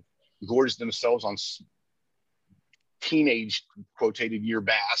bass that have gorged themselves on teenage quotated year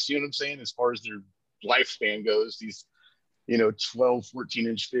bass, you know what I'm saying, as far as their lifespan goes, these 12,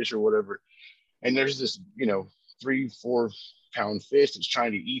 14-inch fish or whatever. And there's this 3-4 pound fish that's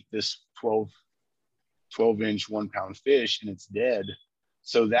trying to eat this 12-inch 1 pound fish, and it's dead.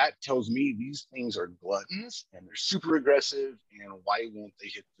 So that tells me these things are gluttons and they're super aggressive, and why won't they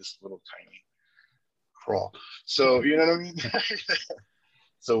hit this little tiny crawl? So you know what I mean.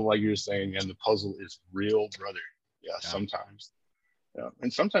 So like you're saying, and the puzzle is real, brother. Yeah. Sometimes. Yeah.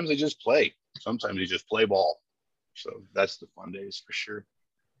 And sometimes they just play. Sometimes they just play ball. So that's the fun days for sure.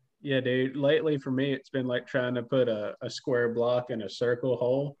 Yeah, dude. Lately for me, it's been like trying to put a square block in a circle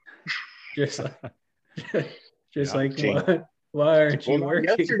hole. Just like why aren't you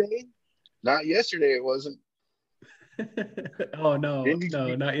working? Not yesterday. It wasn't. Oh no,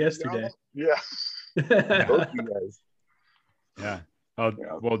 not yesterday. Yeah. Both you guys. Yeah. Oh,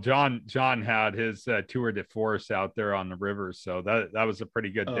 well, John had his tour de force out there on the river, so that was a pretty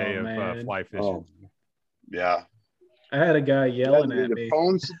good day of fly fishing. Oh, yeah. I had a guy yelling at me. The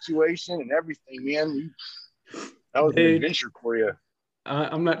phone situation and everything, man. That was an adventure for you.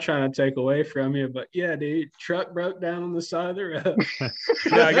 I'm not trying to take away from you, but yeah, dude, truck broke down on the side of the road.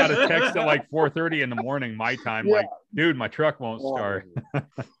 Yeah, I got a text at like 4:30 in the morning my time. Yeah. Like, dude, my truck won't start.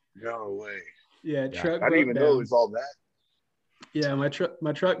 No way. Yeah, truck. I didn't even know it was all that. Yeah, my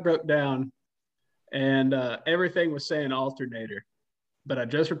truck broke down, and everything was saying alternator, but I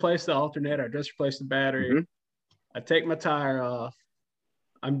just replaced the alternator. I just replaced the battery. Mm-hmm. I take my tire off.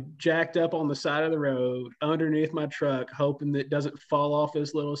 I'm jacked up on the side of the road underneath my truck, hoping that it doesn't fall off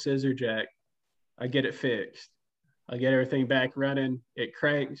this little scissor jack. I get it fixed. I get everything back running. It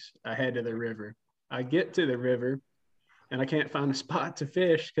cranks. I head to the river. I get to the river, and I can't find a spot to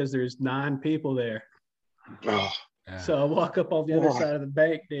fish because there's 9 people there. Oh. So I walk up on the other side of the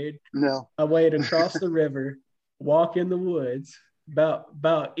bank, dude. No. I wade across the river, walk in the woods,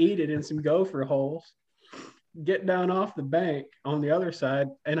 about eat it in some gopher holes, get down off the bank on the other side,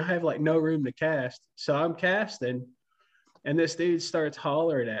 and I have like no room to cast. So I'm casting, and this dude starts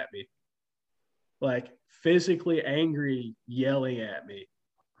hollering at me, like physically angry, yelling at me.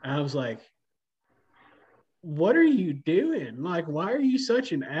 And I was like, what are you doing? Like, why are you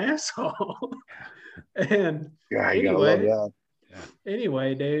such an asshole? And yeah, you gotta love that.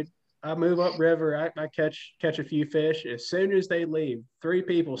 Anyway, dude, I move up river. I catch a few fish. As soon as they leave, 3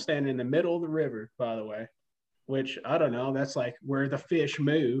 people stand in the middle of the river, by the way, which I don't know. That's like where the fish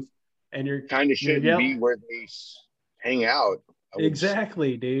move. And you're kind of shouldn't be where they hang out.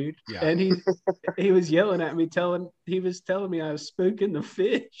 Exactly, dude. Yeah. And he was yelling at me, he was telling me I was spooking the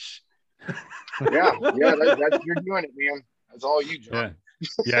fish. Yeah, that's you're doing it, man. That's all you, John.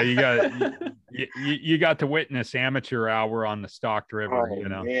 Yeah, you got to witness amateur hour on the stocked river.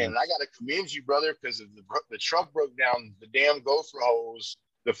 Oh, man, I got to commend you, brother, because the truck broke down, the damn gopher hose,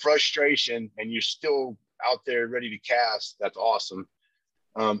 the frustration, and you're still out there ready to cast. That's awesome.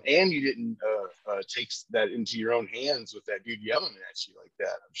 And you didn't take that into your own hands with that dude yelling at you like that.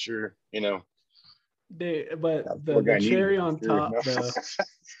 I'm sure, Dude, but the cherry on top, though.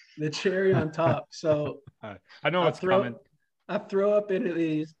 The cherry on top. So I know what's coming. I throw up into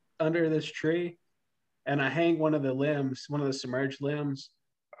these under this tree, and I hang one of the submerged limbs,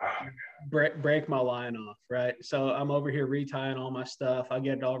 break my line off, right? So I'm over here retying all my stuff. I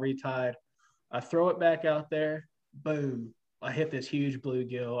get it all retied. I throw it back out there. Boom. I hit this huge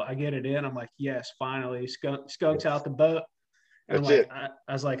bluegill. I get it in. I'm like, yes, finally. Skunk's out the boat. And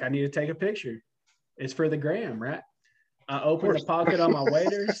I was like, I need to take a picture. It's for the gram, right? I open the pocket on my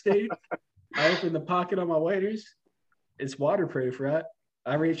waders, dude. It's waterproof, right?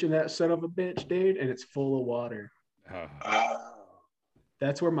 I reach in that son of a bitch, dude, and it's full of water.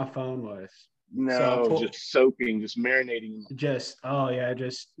 That's where my phone was. No, so just soaking, just marinating. Just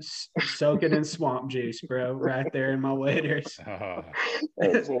soaking in swamp juice, bro, right there in my waders.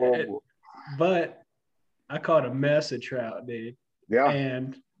 That's horrible. But I caught a mess of trout, dude. Yeah.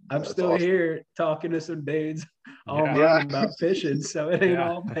 And I'm still awesome. Here talking to some dudes online about fishing, so it ain't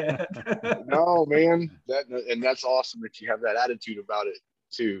all bad. No, man, that's awesome that you have that attitude about it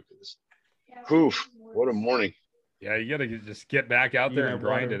too. Poof, what a morning. Yeah, you got to just get back out there and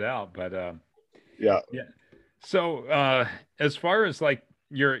grind it out. But yeah. So as far as like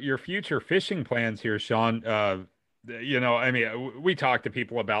your future fishing plans here, Sean, I mean, we talk to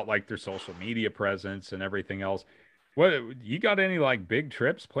people about like their social media presence and everything else. What you got any like big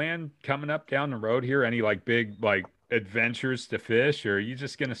trips planned coming up down the road here? Any like big like adventures to fish, or are you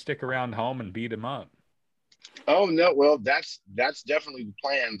just gonna stick around home and beat them up? Oh no, well that's definitely the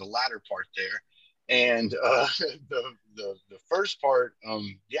plan, the latter part there. And the first part,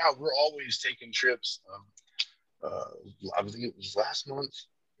 we're always taking trips. I think it was last month.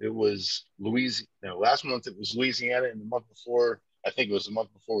 It was Louisiana. No, last month it was Louisiana, and the month before, I think it was the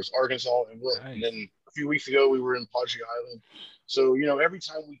month before, was Arkansas, and then a few weeks ago we were in Padre Island. So every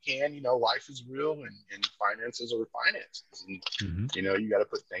time we can, life is real, and finances are finances, and you got to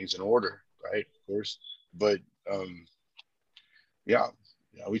put things in order, right? Of course, but yeah,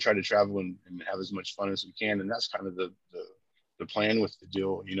 we try to travel and have as much fun as we can, and that's kind of the plan with the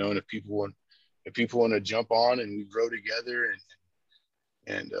deal, and if people want to jump on and we grow together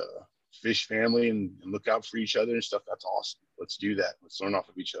and fish family and look out for each other and stuff, that's awesome. Let's do that. Let's learn off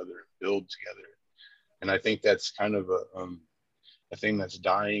of each other, build together. And I think that's kind of a thing that's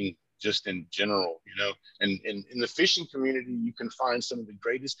dying just in general, and in the fishing community, you can find some of the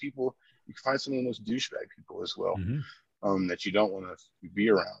greatest people. You can find some of the most douchebag people as well, that you don't want to be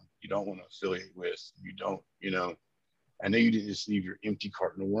around. You don't want to affiliate with. You don't, I know you didn't just leave your empty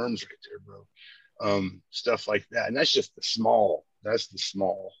carton of worms right there, bro. Stuff like that. And that's just the small. That's the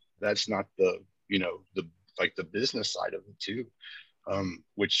small. That's not the, the business side of it too.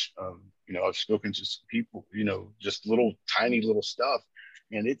 Which, I've spoken to some people, just little tiny little stuff.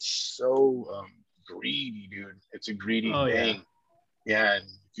 And it's so greedy, dude. It's a greedy thing. Yeah. And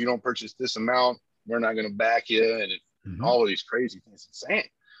if you don't purchase this amount, we're not going to back you. And all of these crazy things. It's insane.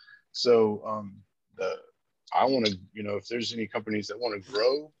 So I want to, if there's any companies that want to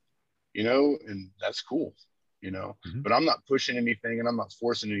grow, and that's cool, but I'm not pushing anything and I'm not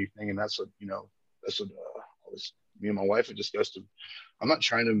forcing anything. And that's what me and my wife had discussed. I'm not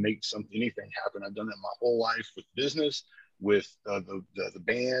trying to make anything happen. I've done that my whole life with business, with the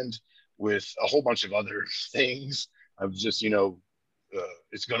band, with a whole bunch of other things. I've just,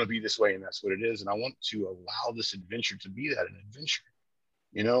 it's going to be this way and that's what it is. And I want to allow this adventure to be that, an adventure.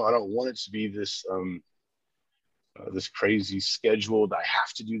 I don't want it to be this, this crazy scheduled, I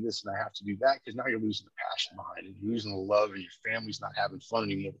have to do this and I have to do that, because now you're losing the passion behind it. You're losing the love, and your family's not having fun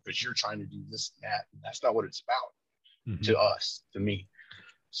anymore because you're trying to do this and that. And that's not what it's about to us, to me.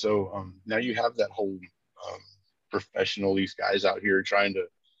 So now you have that whole professional, these guys out here trying to,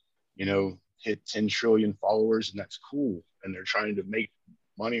 hit 10 trillion followers, and that's cool. And they're trying to make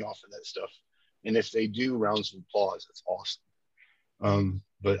money off of that stuff. And if they do, rounds of applause, that's awesome.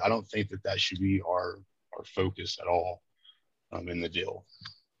 But I don't think that should be our focus at all in the deal.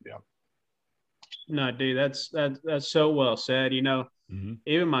 Yeah. No, dude, that's so well said.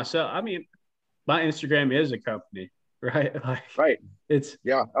 Even myself, I mean, my Instagram is a company, right? Right. It's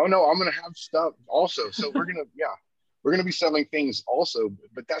Oh no, I'm gonna have stuff also. So we're gonna be selling things also,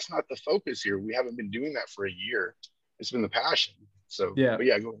 but that's not the focus here. We haven't been doing that for a year. It's been the passion. So but go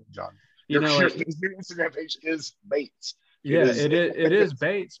ahead, John. Your Instagram page is Baits. It is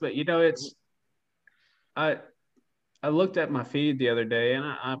Baits, but it's I looked at my feed the other day, and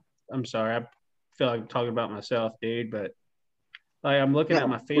I'm sorry, I feel like I'm talking about myself, dude, but I'm looking at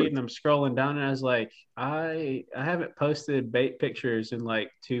my feed and I'm scrolling down, and I was like, I haven't posted bait pictures in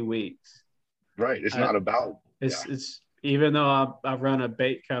 2 weeks. Right. It's not about it's even though I run a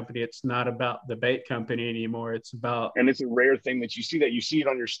bait company, it's not about the bait company anymore. It's about, and it's a rare thing that you see it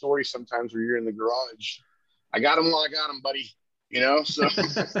on your story sometimes where you're in the garage. I got him while I got him, buddy. So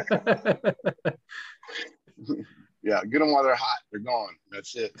yeah, get them while they're hot. They're gone.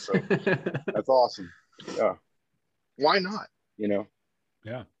 That's it. So that's awesome. Yeah. Why not? Yeah.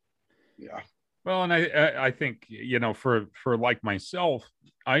 Yeah. Well, and I think, for like myself,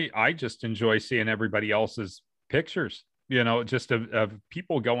 I just enjoy seeing everybody else's pictures, just of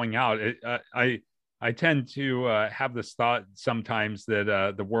people going out. I tend to have this thought sometimes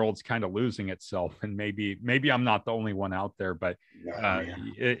that the world's kind of losing itself, and maybe I'm not the only one out there, but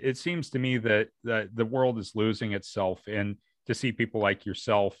it seems to me that the world is losing itself, and to see people like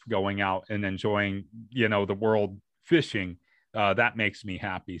yourself going out and enjoying, the world fishing, that makes me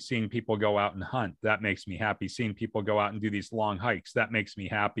happy. Seeing people go out and hunt, that makes me happy. Seeing people go out and do these long hikes, that makes me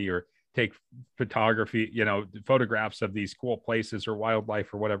happy. Or take photography, photographs of these cool places or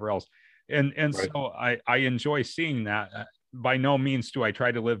wildlife or whatever else. And right. So I enjoy seeing that. By no means do I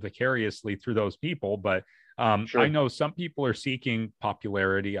try to live vicariously through those people, but sure. I know some people are seeking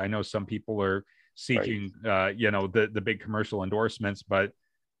popularity. I know some people are seeking, right. The big commercial endorsements, but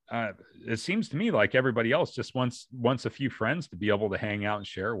it seems to me like everybody else just wants a few friends to be able to hang out and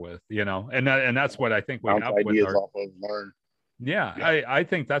share with, and that's what I think we have with our learn. Yeah, I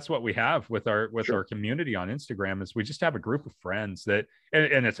think that's what we have with our community on Instagram, is we just have a group of friends that,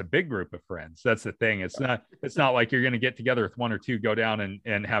 and it's a big group of friends. That's the thing. It's not like you're going to get together with one or two, go down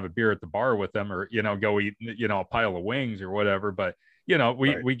and have a beer at the bar with them, or, go eat, a pile of wings or whatever. But,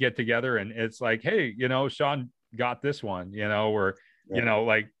 right. we get together and it's like, hey, Sean got this one, or,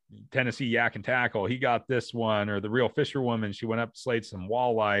 like Tennessee Yak and Tackle, he got this one, or the Real Fisherwoman, she went up, slayed some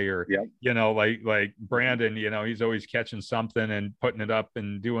walleye, or, you know, like Brandon, you know, he's always catching something and putting it up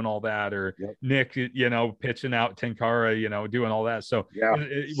and doing all that, or Nick, you know, pitching out Tenkara, you know, doing all that. So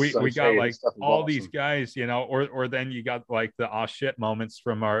we got like all these guys, you know, or then you got like the oh shit moments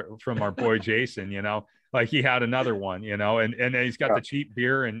from our boy Jason, you know, like he had another one, you know, and he's got the cheap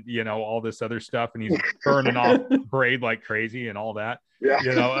beer and, you know, all this other stuff, and he's burning off braid like crazy and all that.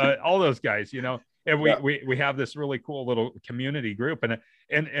 You know, all those guys, you know, and we have this really cool little community group,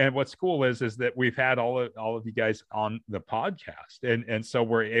 and what's cool is that we've had all of you guys on the podcast, and so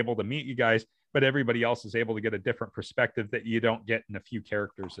we're able to meet you guys, but everybody else is able to get a different perspective that you don't get in a few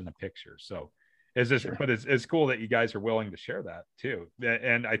characters in a picture. So but it's cool that you guys are willing to share that too,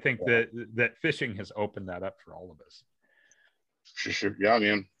 and I think that fishing has opened that up for all of us. Sure. Yeah,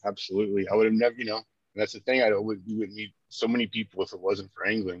 man, absolutely. I would have never, you know, that's the thing. We wouldn't meet so many people if it wasn't for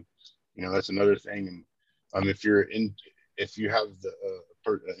angling. You know, that's another thing. And if you have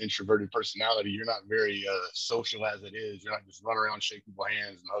the introverted personality, you're not very social as it is. You're not just running around shaking people's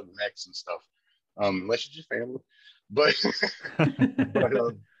hands and hugging necks and stuff, unless you're just family. But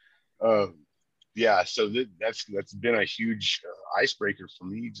yeah, so that's been a huge icebreaker for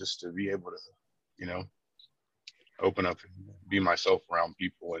me, just to be able to, you know, open up and be myself around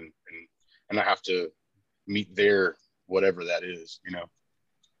people, and I have to meet their whatever that is, you know.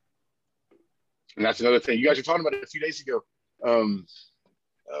 And that's another thing you guys were talking about it a few days ago,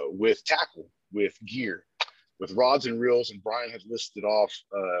 with tackle, with gear, with rods and reels, and Brian had listed off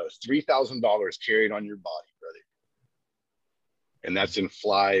 $3,000 carried on your body, brother. And that's in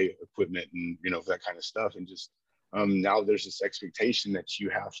fly equipment and, you know, that kind of stuff. And just now there's this expectation that you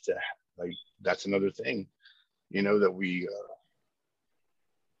have to, like, that's another thing, you know, that we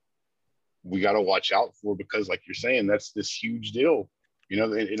got to watch out for, because like you're saying, that's this huge deal, you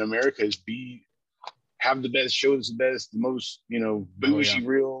know, in America, is have the best, shows the best, the most, you know, bougie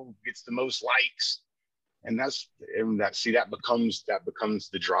reel gets the most likes. And that becomes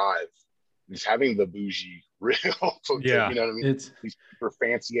the drive. It's having the bougie reel. You know what I mean? It's these super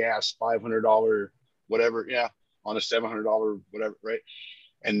fancy ass $500 whatever, on a $700 whatever, right?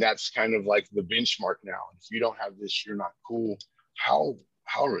 And that's kind of like the benchmark now. If you don't have this, you're not cool. How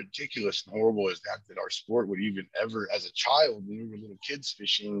ridiculous and horrible is that our sport would even ever, as a child, when we were little kids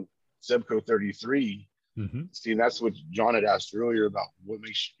fishing Zebco 33. Mm-hmm. See, that's what John had asked earlier about what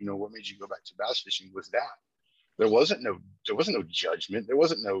made you go back to bass fishing. Was that there wasn't no judgment, there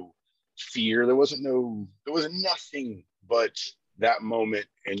wasn't no fear, there wasn't nothing but that moment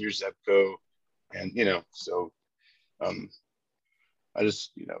and your Zebco. And, you know, so I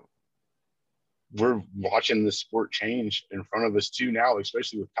just, you know, we're watching the sport change in front of us too now,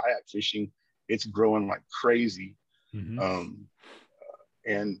 especially with kayak fishing. It's growing like crazy. Mm-hmm.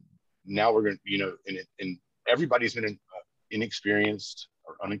 And now we're going to, you know, and everybody's been inexperienced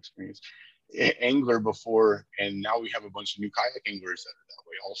or unexperienced angler before. And now we have a bunch of new kayak anglers that are that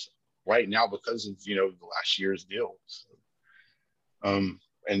way also right now, because of, you know, the last year's deal. So,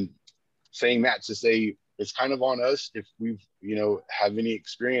 and saying that to say, it's kind of on us, if we've, you know, have any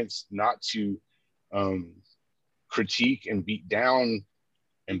experience, not to critique and beat down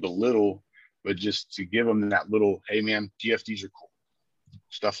and belittle, but just to give them that little, hey man, PFDs are cool,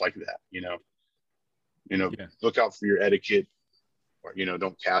 stuff like that, you know, look out for your etiquette, or, you know,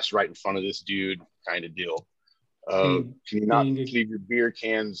 don't cast right in front of this dude kind of deal. Can you not leave your beer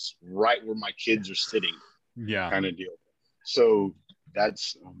cans right where my kids are sitting? Kind of deal. So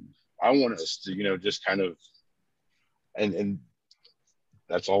that's, I want us to, you know, just kind of, and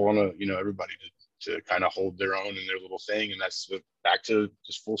that's all I want to, you know, everybody to kind of hold their own in their little thing. And that's back to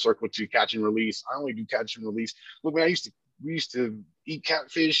just full circle to catch and release. I only do catch and release. Look, man, we used to eat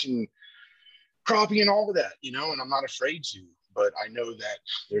catfish and crappie and all of that, you know, and I'm not afraid to, but I know that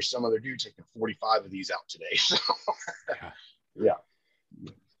there's some other dude taking 45 of these out today. So yeah.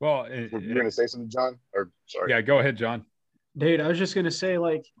 Well, you're going to say something, John, or sorry. Yeah, go ahead, John. Dude, I was just going to say,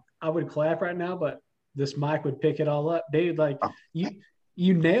 like, I would clap right now, but this mic would pick it all up. Dude, like,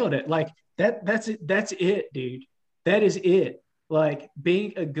 you nailed it. Like, that's it. That's it, dude. That is it. Like,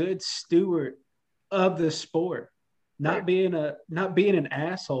 being a good steward of the sport, not being an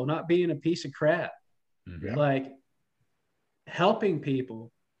asshole, not being a piece of crap. Mm-hmm. Like, helping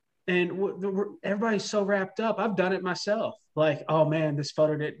people. And everybody's so wrapped up. I've done it myself. Like, oh man, this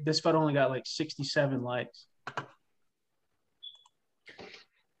photo only got like 67 likes.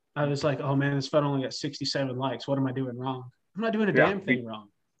 I was like, oh man, this photo only got 67 likes. What am I doing wrong? I'm not doing a damn thing wrong.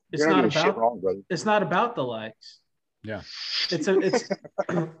 It's not about the likes. Yeah.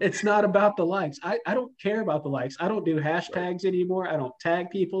 It's not about the likes. I don't care about the likes. I don't do hashtags anymore. I don't tag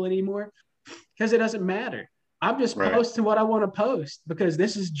people anymore because it doesn't matter. I'm just posting what I want to post because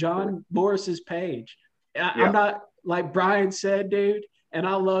this is John Morris's page. I'm not, like Brian said, dude, and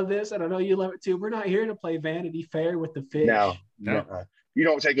I love this, and I know you love it too. We're not here to play Vanity Fair with the fish. No. You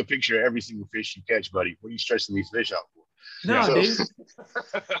don't take a picture of every single fish you catch, buddy. What are you stressing these fish out for? No, dude.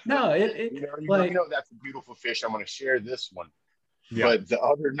 No, you know that's a beautiful fish. I'm going to share this one. Yeah. But the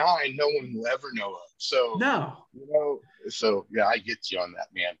other 9, no one will ever know of. So, I get you on that,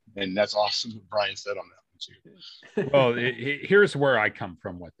 man. And that's awesome what Brian said on that one, too. Well, here's where I come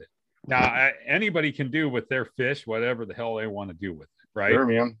from with it. Now, anybody can do with their fish whatever the hell they want to do with it, right? Sure,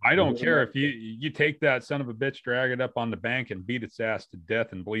 man. I don't care if you take that son of a bitch, drag it up on the bank, and beat its ass to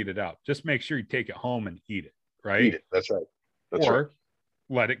death and bleed it out. Just make sure you take it home and eat it, right? Eat it. That's right. Or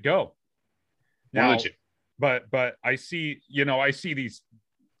let it go. Now, but I see these,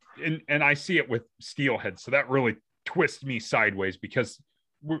 and I see it with steelhead. So that really twists me sideways because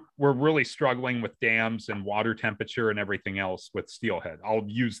we're really struggling with dams and water temperature and everything else with steelhead. I'll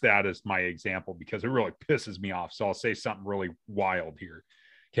use that as my example because it really pisses me off. So I'll say something really wild here.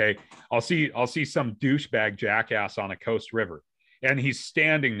 Okay. I'll see some douchebag jackass on a coast river and he's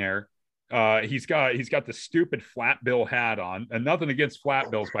standing there. He's got the stupid flat bill hat on, and nothing against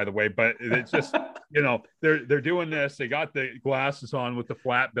flat bills, by the way, but it's just, they're doing this. They got the glasses on with the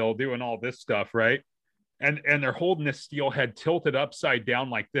flat bill doing all this stuff. Right. And they're holding this steelhead tilted upside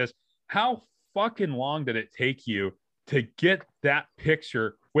down like this. How fucking long did it take you to get that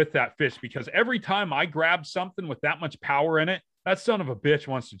picture with that fish? Because every time I grab something with that much power in it, that son of a bitch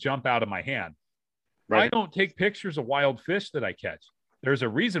wants to jump out of my hand. Right. I don't take pictures of wild fish that I catch. There's a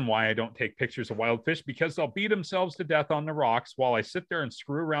reason why I don't take pictures of wild fish, because they'll beat themselves to death on the rocks while I sit there and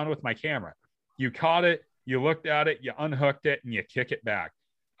screw around with my camera. You caught it, you looked at it, you unhooked it, and you kick it back.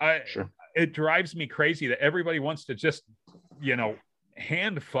 It drives me crazy that everybody wants to just,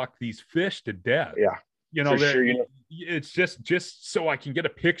 hand fuck these fish to death. Yeah. It's just so I can get a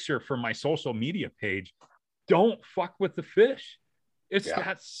picture for my social media page. Don't fuck with the fish. It's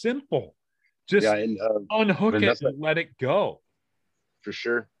that simple. Just unhook it and let it go. For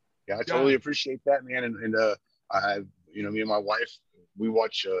sure. Yeah, I totally appreciate that, man. And me and my wife, we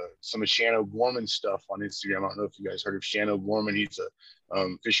watch some of Shan O'Gorman's stuff on Instagram. I don't know if you guys heard of Shan O'Gorman. He's a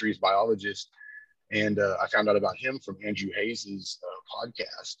fisheries biologist. And I found out about him from Andrew Hayes's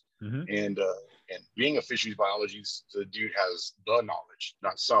podcast. Mm-hmm. And being a fisheries biologist, the dude has the knowledge,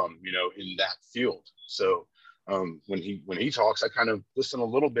 not some, in that field. So when he talks, I kind of listen a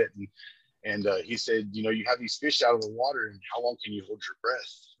little bit, and he said, you have these fish out of the water, and how long can you hold your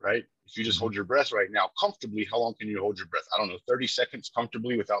breath, right? If you just hold your breath right now comfortably, how long can you hold your breath? I don't know, 30 seconds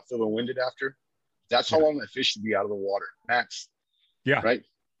comfortably without feeling winded after. That's how long that fish should be out of the water. Max. Yeah. Right.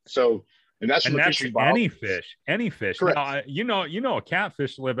 So, and that's any fish. Correct. Now, a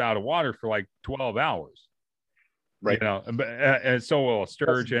catfish live out of water for like 12 hours. Right. And so will a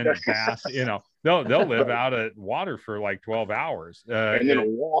sturgeon, a bass, they'll live out of water for like 12 hours. And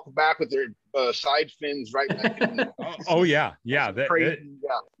then walk back with their side fins right back in. Yeah. Crazy,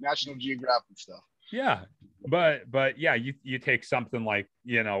 National Geographic stuff. Yeah. But you take something like,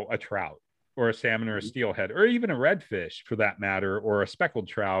 a trout or a salmon or a steelhead or even a redfish for that matter, or a speckled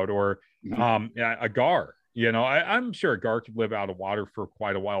trout or a gar. I'm sure a gar could live out of water for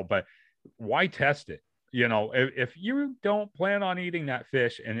quite a while, but why test it? If you don't plan on eating that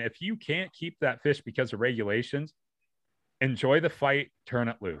fish, and if you can't keep that fish because of regulations, enjoy the fight, turn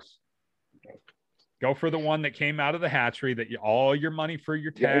it loose. Go for the one that came out of the hatchery that all your money for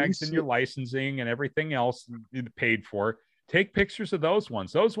your tags and your licensing and everything else paid for. Take pictures of those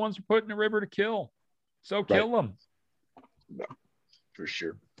ones. Those ones are put in the river to kill. So kill them. No, for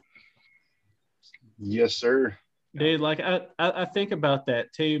sure. Yes, sir. Dude, like I think about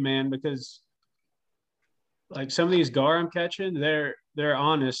that too, man, because like some of these gar I'm catching, they're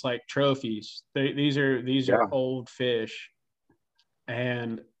honest, like trophies. These are old fish,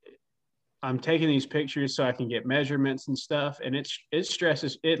 and I'm taking these pictures so I can get measurements and stuff. And it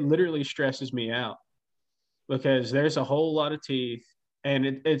literally stresses me out because there's a whole lot of teeth,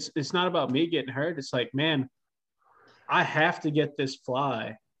 and it's not about me getting hurt. It's like, man, I have to get this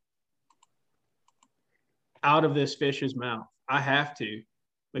fly out of this fish's mouth. I have to,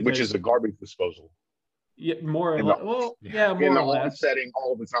 which is a garbage disposal. Yeah, more or less. Well, yeah, more or less. Setting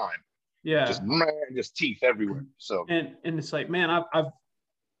all the time. Yeah, just teeth everywhere. So and it's like, man, I've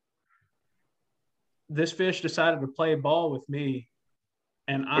this fish decided to play ball with me,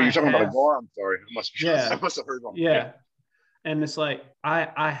 and you're talking about a gar. I'm sorry, I must have heard wrong. Yeah, And it's like,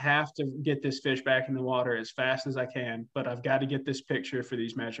 I have to get this fish back in the water as fast as I can, but I've got to get this picture for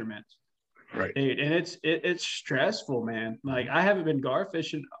these measurements. Right. Dude, and it's stressful, man. Like I haven't been gar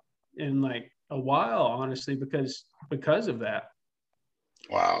fishing in like a while, honestly, because of that.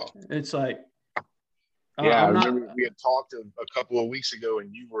 Wow. It's like, yeah, I remember we had talked a couple of weeks ago,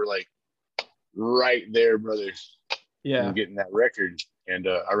 and you were like right there, brother. Yeah, getting that record, and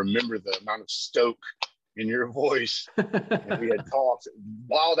I remember the amount of stoke in your voice. And we had talked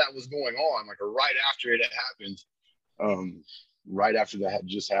while that was going on, like right after it had happened. Right after that had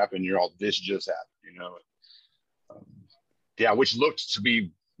just happened, you're all, this just happened, yeah, which looked to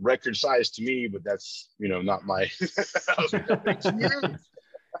be record size to me, but that's not my. I was like,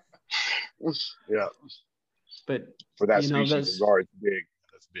 yeah, but for that species of gar, it's big.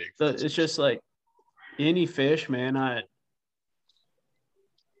 That's big. It's just like any fish, man. I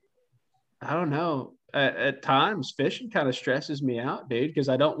don't know. At times, fishing kind of stresses me out, dude, because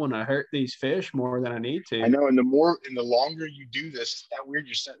I don't want to hurt these fish more than I need to. I know, and the longer you do this, it's that weird.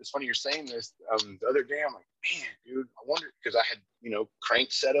 It's funny you're saying this. The other day, I'm like, man, dude, I wonder, because I had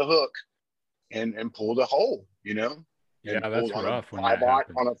crank set a hook and pulled a hole, Yeah, that's rough when that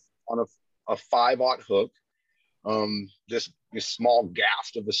happens. on a 5/0 hook. This small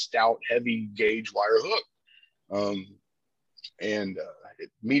gaff of a stout, heavy gauge wire hook, and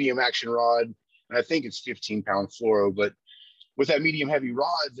medium action rod. And I think it's 15-pound fluoro, but with that medium heavy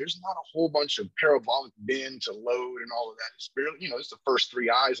rod, there's not a whole bunch of parabolic bend to load and all of that. It's barely, it's the first 3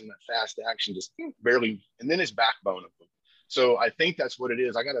 eyes and that fast action, just barely, and then it's backbone of them. So I think that's what it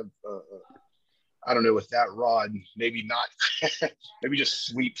is. I got I don't know, with that rod, maybe not, maybe just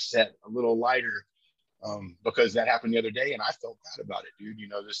sweep set a little lighter, because that happened the other day and I felt bad about it, dude.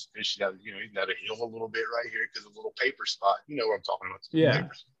 This fish got, he got a hill a little bit right here because of a little paper spot. You know what I'm talking about? Yeah.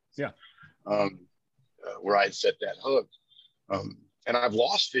 Yeah. Where I had set that hook. And I've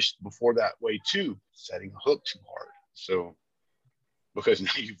lost fish before that way too, setting a hook too hard. So, because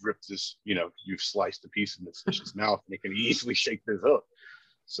now you've ripped this, you've sliced a piece in this fish's mouth and it can easily shake this hook.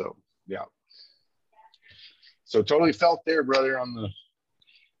 So, yeah. So totally felt there, brother, on the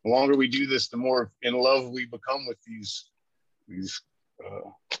longer we do this, the more in love we become with these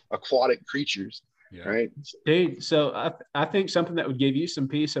aquatic creatures. Yeah. Right. Dude, so I think something that would give you some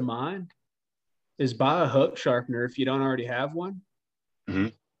peace of mind is buy a hook sharpener if you don't already have one. Mm-hmm.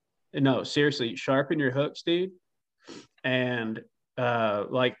 No, seriously, sharpen your hooks, dude. And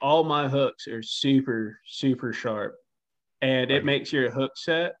like all my hooks are super, super sharp. And it makes your hook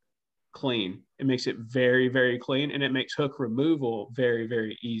set clean. It makes it very, very clean. And it makes hook removal very,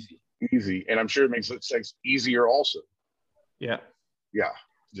 very easy. Easy. And I'm sure it makes hook sets easier also. Yeah. Yeah.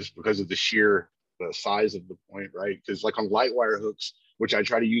 Just because of the sheer size of the point, right? Because like on light wire hooks, which I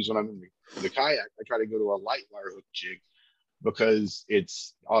try to use when I'm in the kayak, I try to go to a light wire hook jig because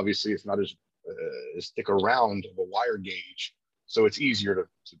it's obviously it's not as thick a round of a wire gauge, so it's easier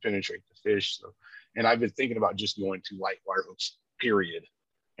to penetrate the fish. So, and I've been thinking about just going to light wire hooks, period,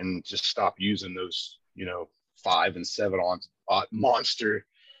 and just stop using those 5 and 7 on monster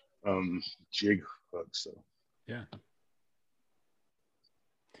jig hooks. So yeah.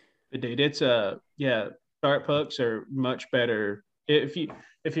 Dude, it's sharp hooks are much better if you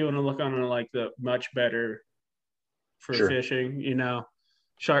want to look on like the much better for fishing.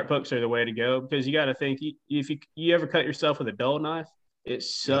 Sharp hooks are the way to go, because you got to think, if you ever cut yourself with a dull knife, it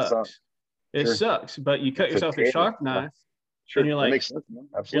sucks. It sucks, but you cut yourself with a sharp knife, and you're like,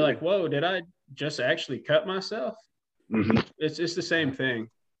 you're like, whoa, did I just actually cut myself? Mm-hmm. It's the same thing.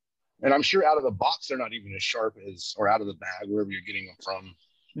 And I'm sure out of the box they're not even as sharp as, or out of the bag, wherever you're getting them from.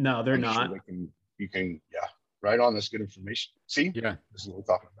 No, they're not. Sure you can, right on. That's good information. See? Yeah. This is what we're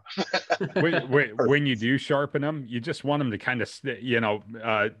talking about. when you do sharpen them, you just want them to kind of,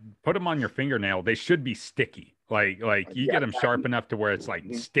 put them on your fingernail. They should be sticky. Like you get them sharp enough to where it's like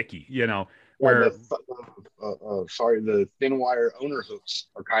sticky, where the thin wire owner hooks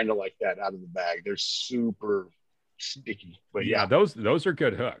are kind of like that out of the bag. They're super sticky, but yeah, those are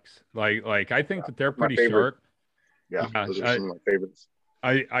good hooks. Like I think that they're pretty sharp. Yeah, those are some of my favorites.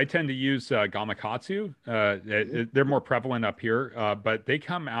 I tend to use Gamakatsu. They're more prevalent up here, but they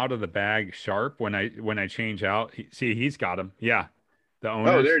come out of the bag sharp when I change out. He's got them. Yeah, the owners.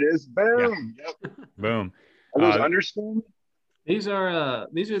 Oh, there it is. Boom. Yeah. Yep. Boom. Are those underspin? These are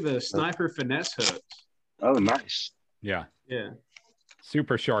the Sniper finesse hooks. Oh, nice. Yeah. Yeah.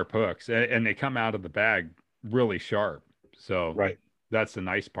 Super sharp hooks, and they come out of the bag really sharp. So that's the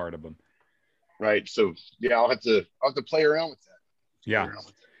nice part of them. Right. So yeah, I'll have to play around with that. Yeah.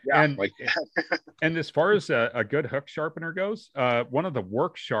 And and as far as a good hook sharpener goes, one of the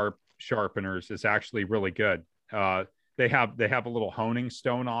work sharpeners is actually really good. they have a little honing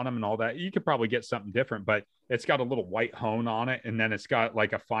stone on them and all that. You could probably get something different, but it's got a little white hone on it, and then it's got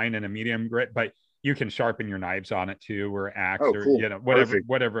like a fine and a medium grit. But you can sharpen your knives on it too, or axe, or cool.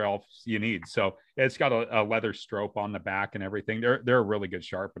 whatever else you need. So it's got a leather stroke on the back and everything. They're a really good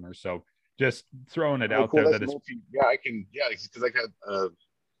sharpener. So just throwing it out there. That's because I got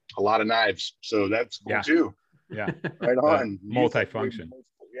a lot of knives, so that's cool too. Yeah, right on. Multifunction.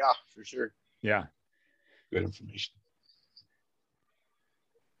 Yeah, for sure. Yeah, good information.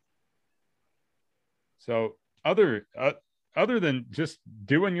 So other than just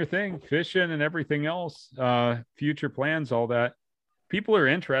doing your thing, fishing and everything else, future plans, all that, people are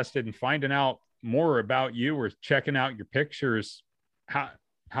interested in finding out more about you or checking out your pictures. How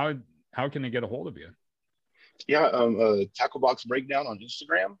can they get a hold of you? Yeah, Tackle Box Breakdown on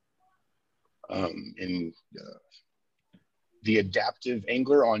Instagram, and the Adaptive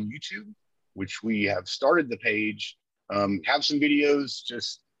Angler on YouTube, which we have started the page. Have some videos,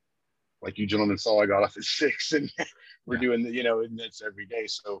 just like you gentlemen saw. I got off at 6, and we're doing and that's every day.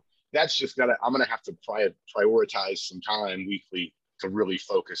 So that's just I'm gonna have to prioritize some time weekly to really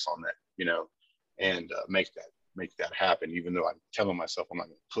focus on that, and make that happen. Even though I'm telling myself I'm not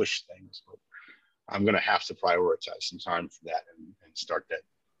gonna push things, but I'm gonna have to prioritize some time for that and start that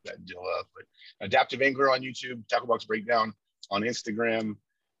deal up. But Adaptive Angler on YouTube, Tackle Box Breakdown on Instagram,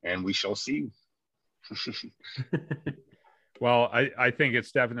 and we shall see. Well, I think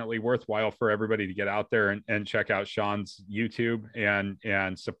it's definitely worthwhile for everybody to get out there and check out Sean's YouTube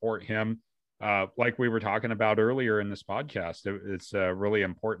and support him. Like we were talking about earlier in this podcast, it's a really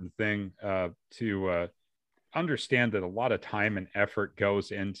important thing to understand that a lot of time and effort goes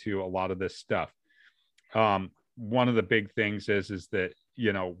into a lot of this stuff. One of the big things is that,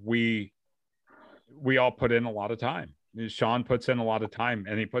 we all put in a lot of time. Sean puts in a lot of time,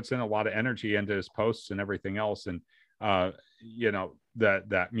 and he puts in a lot of energy into his posts and everything else. And,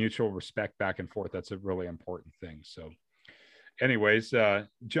 that mutual respect back and forth, that's a really important thing. So anyways,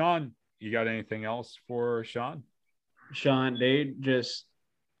 John, you got anything else for Sean? Sean, dude, just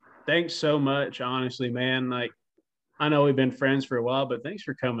thanks so much. Honestly, man, like, I know we've been friends for a while, but thanks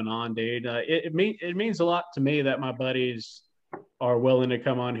for coming on, dude. It means a lot to me that my buddies are willing to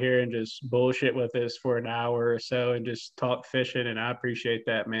come on here and just bullshit with us for an hour or so and just talk fishing. And I appreciate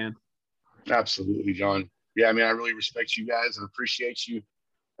that, man. Absolutely, John. Yeah, I mean, I really respect you guys and appreciate you.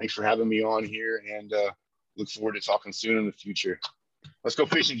 Thanks for having me on here, and look forward to talking soon in the future. Let's go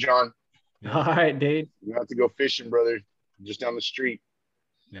fishing, John. Yeah. All right, dude. You have to go fishing, brother. Just down the street.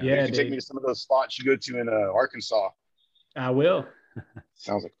 Yeah, you can take me to some of those spots you go to in Arkansas. I will.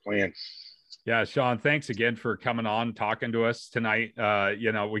 Sounds like a plan. Yeah, Sean, thanks again for coming on, talking to us tonight.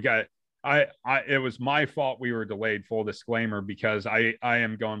 It was my fault we were delayed, full disclaimer, because I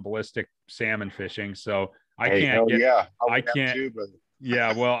am going ballistic salmon fishing. So I can't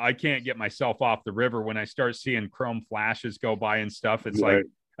get myself off the river when I start seeing chrome flashes go by and stuff. It's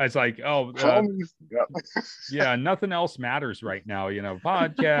nothing else matters right now,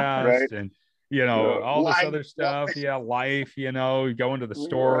 podcast and all this other stuff. Life. Yeah, life, going to the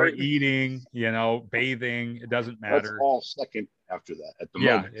store, eating, bathing. It doesn't matter. That's all second after that at the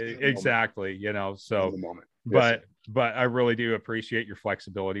moment. Yeah, exactly. So but I really do appreciate your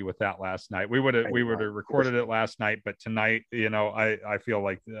flexibility with that last night. We would have recorded it last night, but tonight, I feel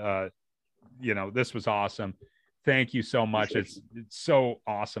like this was awesome. Thank you so much. It's so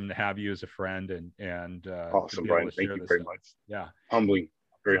awesome to have you as a friend and awesome, Brian. Thank you very much. Yeah. Humbling.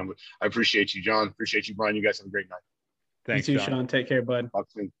 Very humbling. I appreciate you, John. Appreciate you, Brian. You guys have a great night. Thanks, you too, Sean. Take care, bud. Talk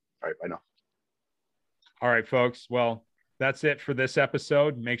soon. All right, bye now. All right, folks. Well, that's it for this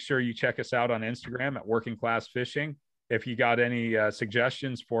episode. Make sure you check us out on Instagram at Working Class Fishing. If you got any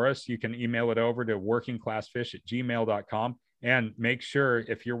suggestions for us, you can email it over to workingclassfish@gmail.com. And make sure,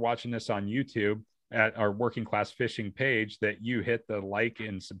 if you're watching this on YouTube at our Working Class Fishing page, that you hit the like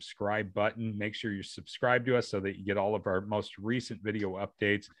and subscribe button. Make sure you're subscribed to us so that you get all of our most recent video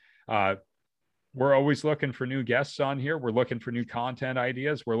updates. We're always looking for new guests on here. We're looking for new content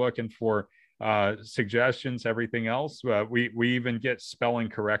ideas. We're looking for suggestions, everything else. We even get spelling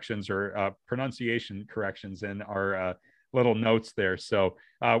corrections or pronunciation corrections in our little notes there. So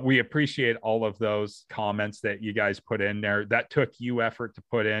we appreciate all of those comments that you guys put in there. That took you effort to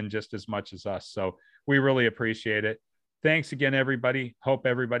put in just as much as us. So we really appreciate it. Thanks again, everybody. Hope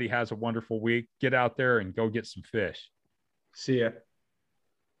everybody has a wonderful week. Get out there and go get some fish. See ya.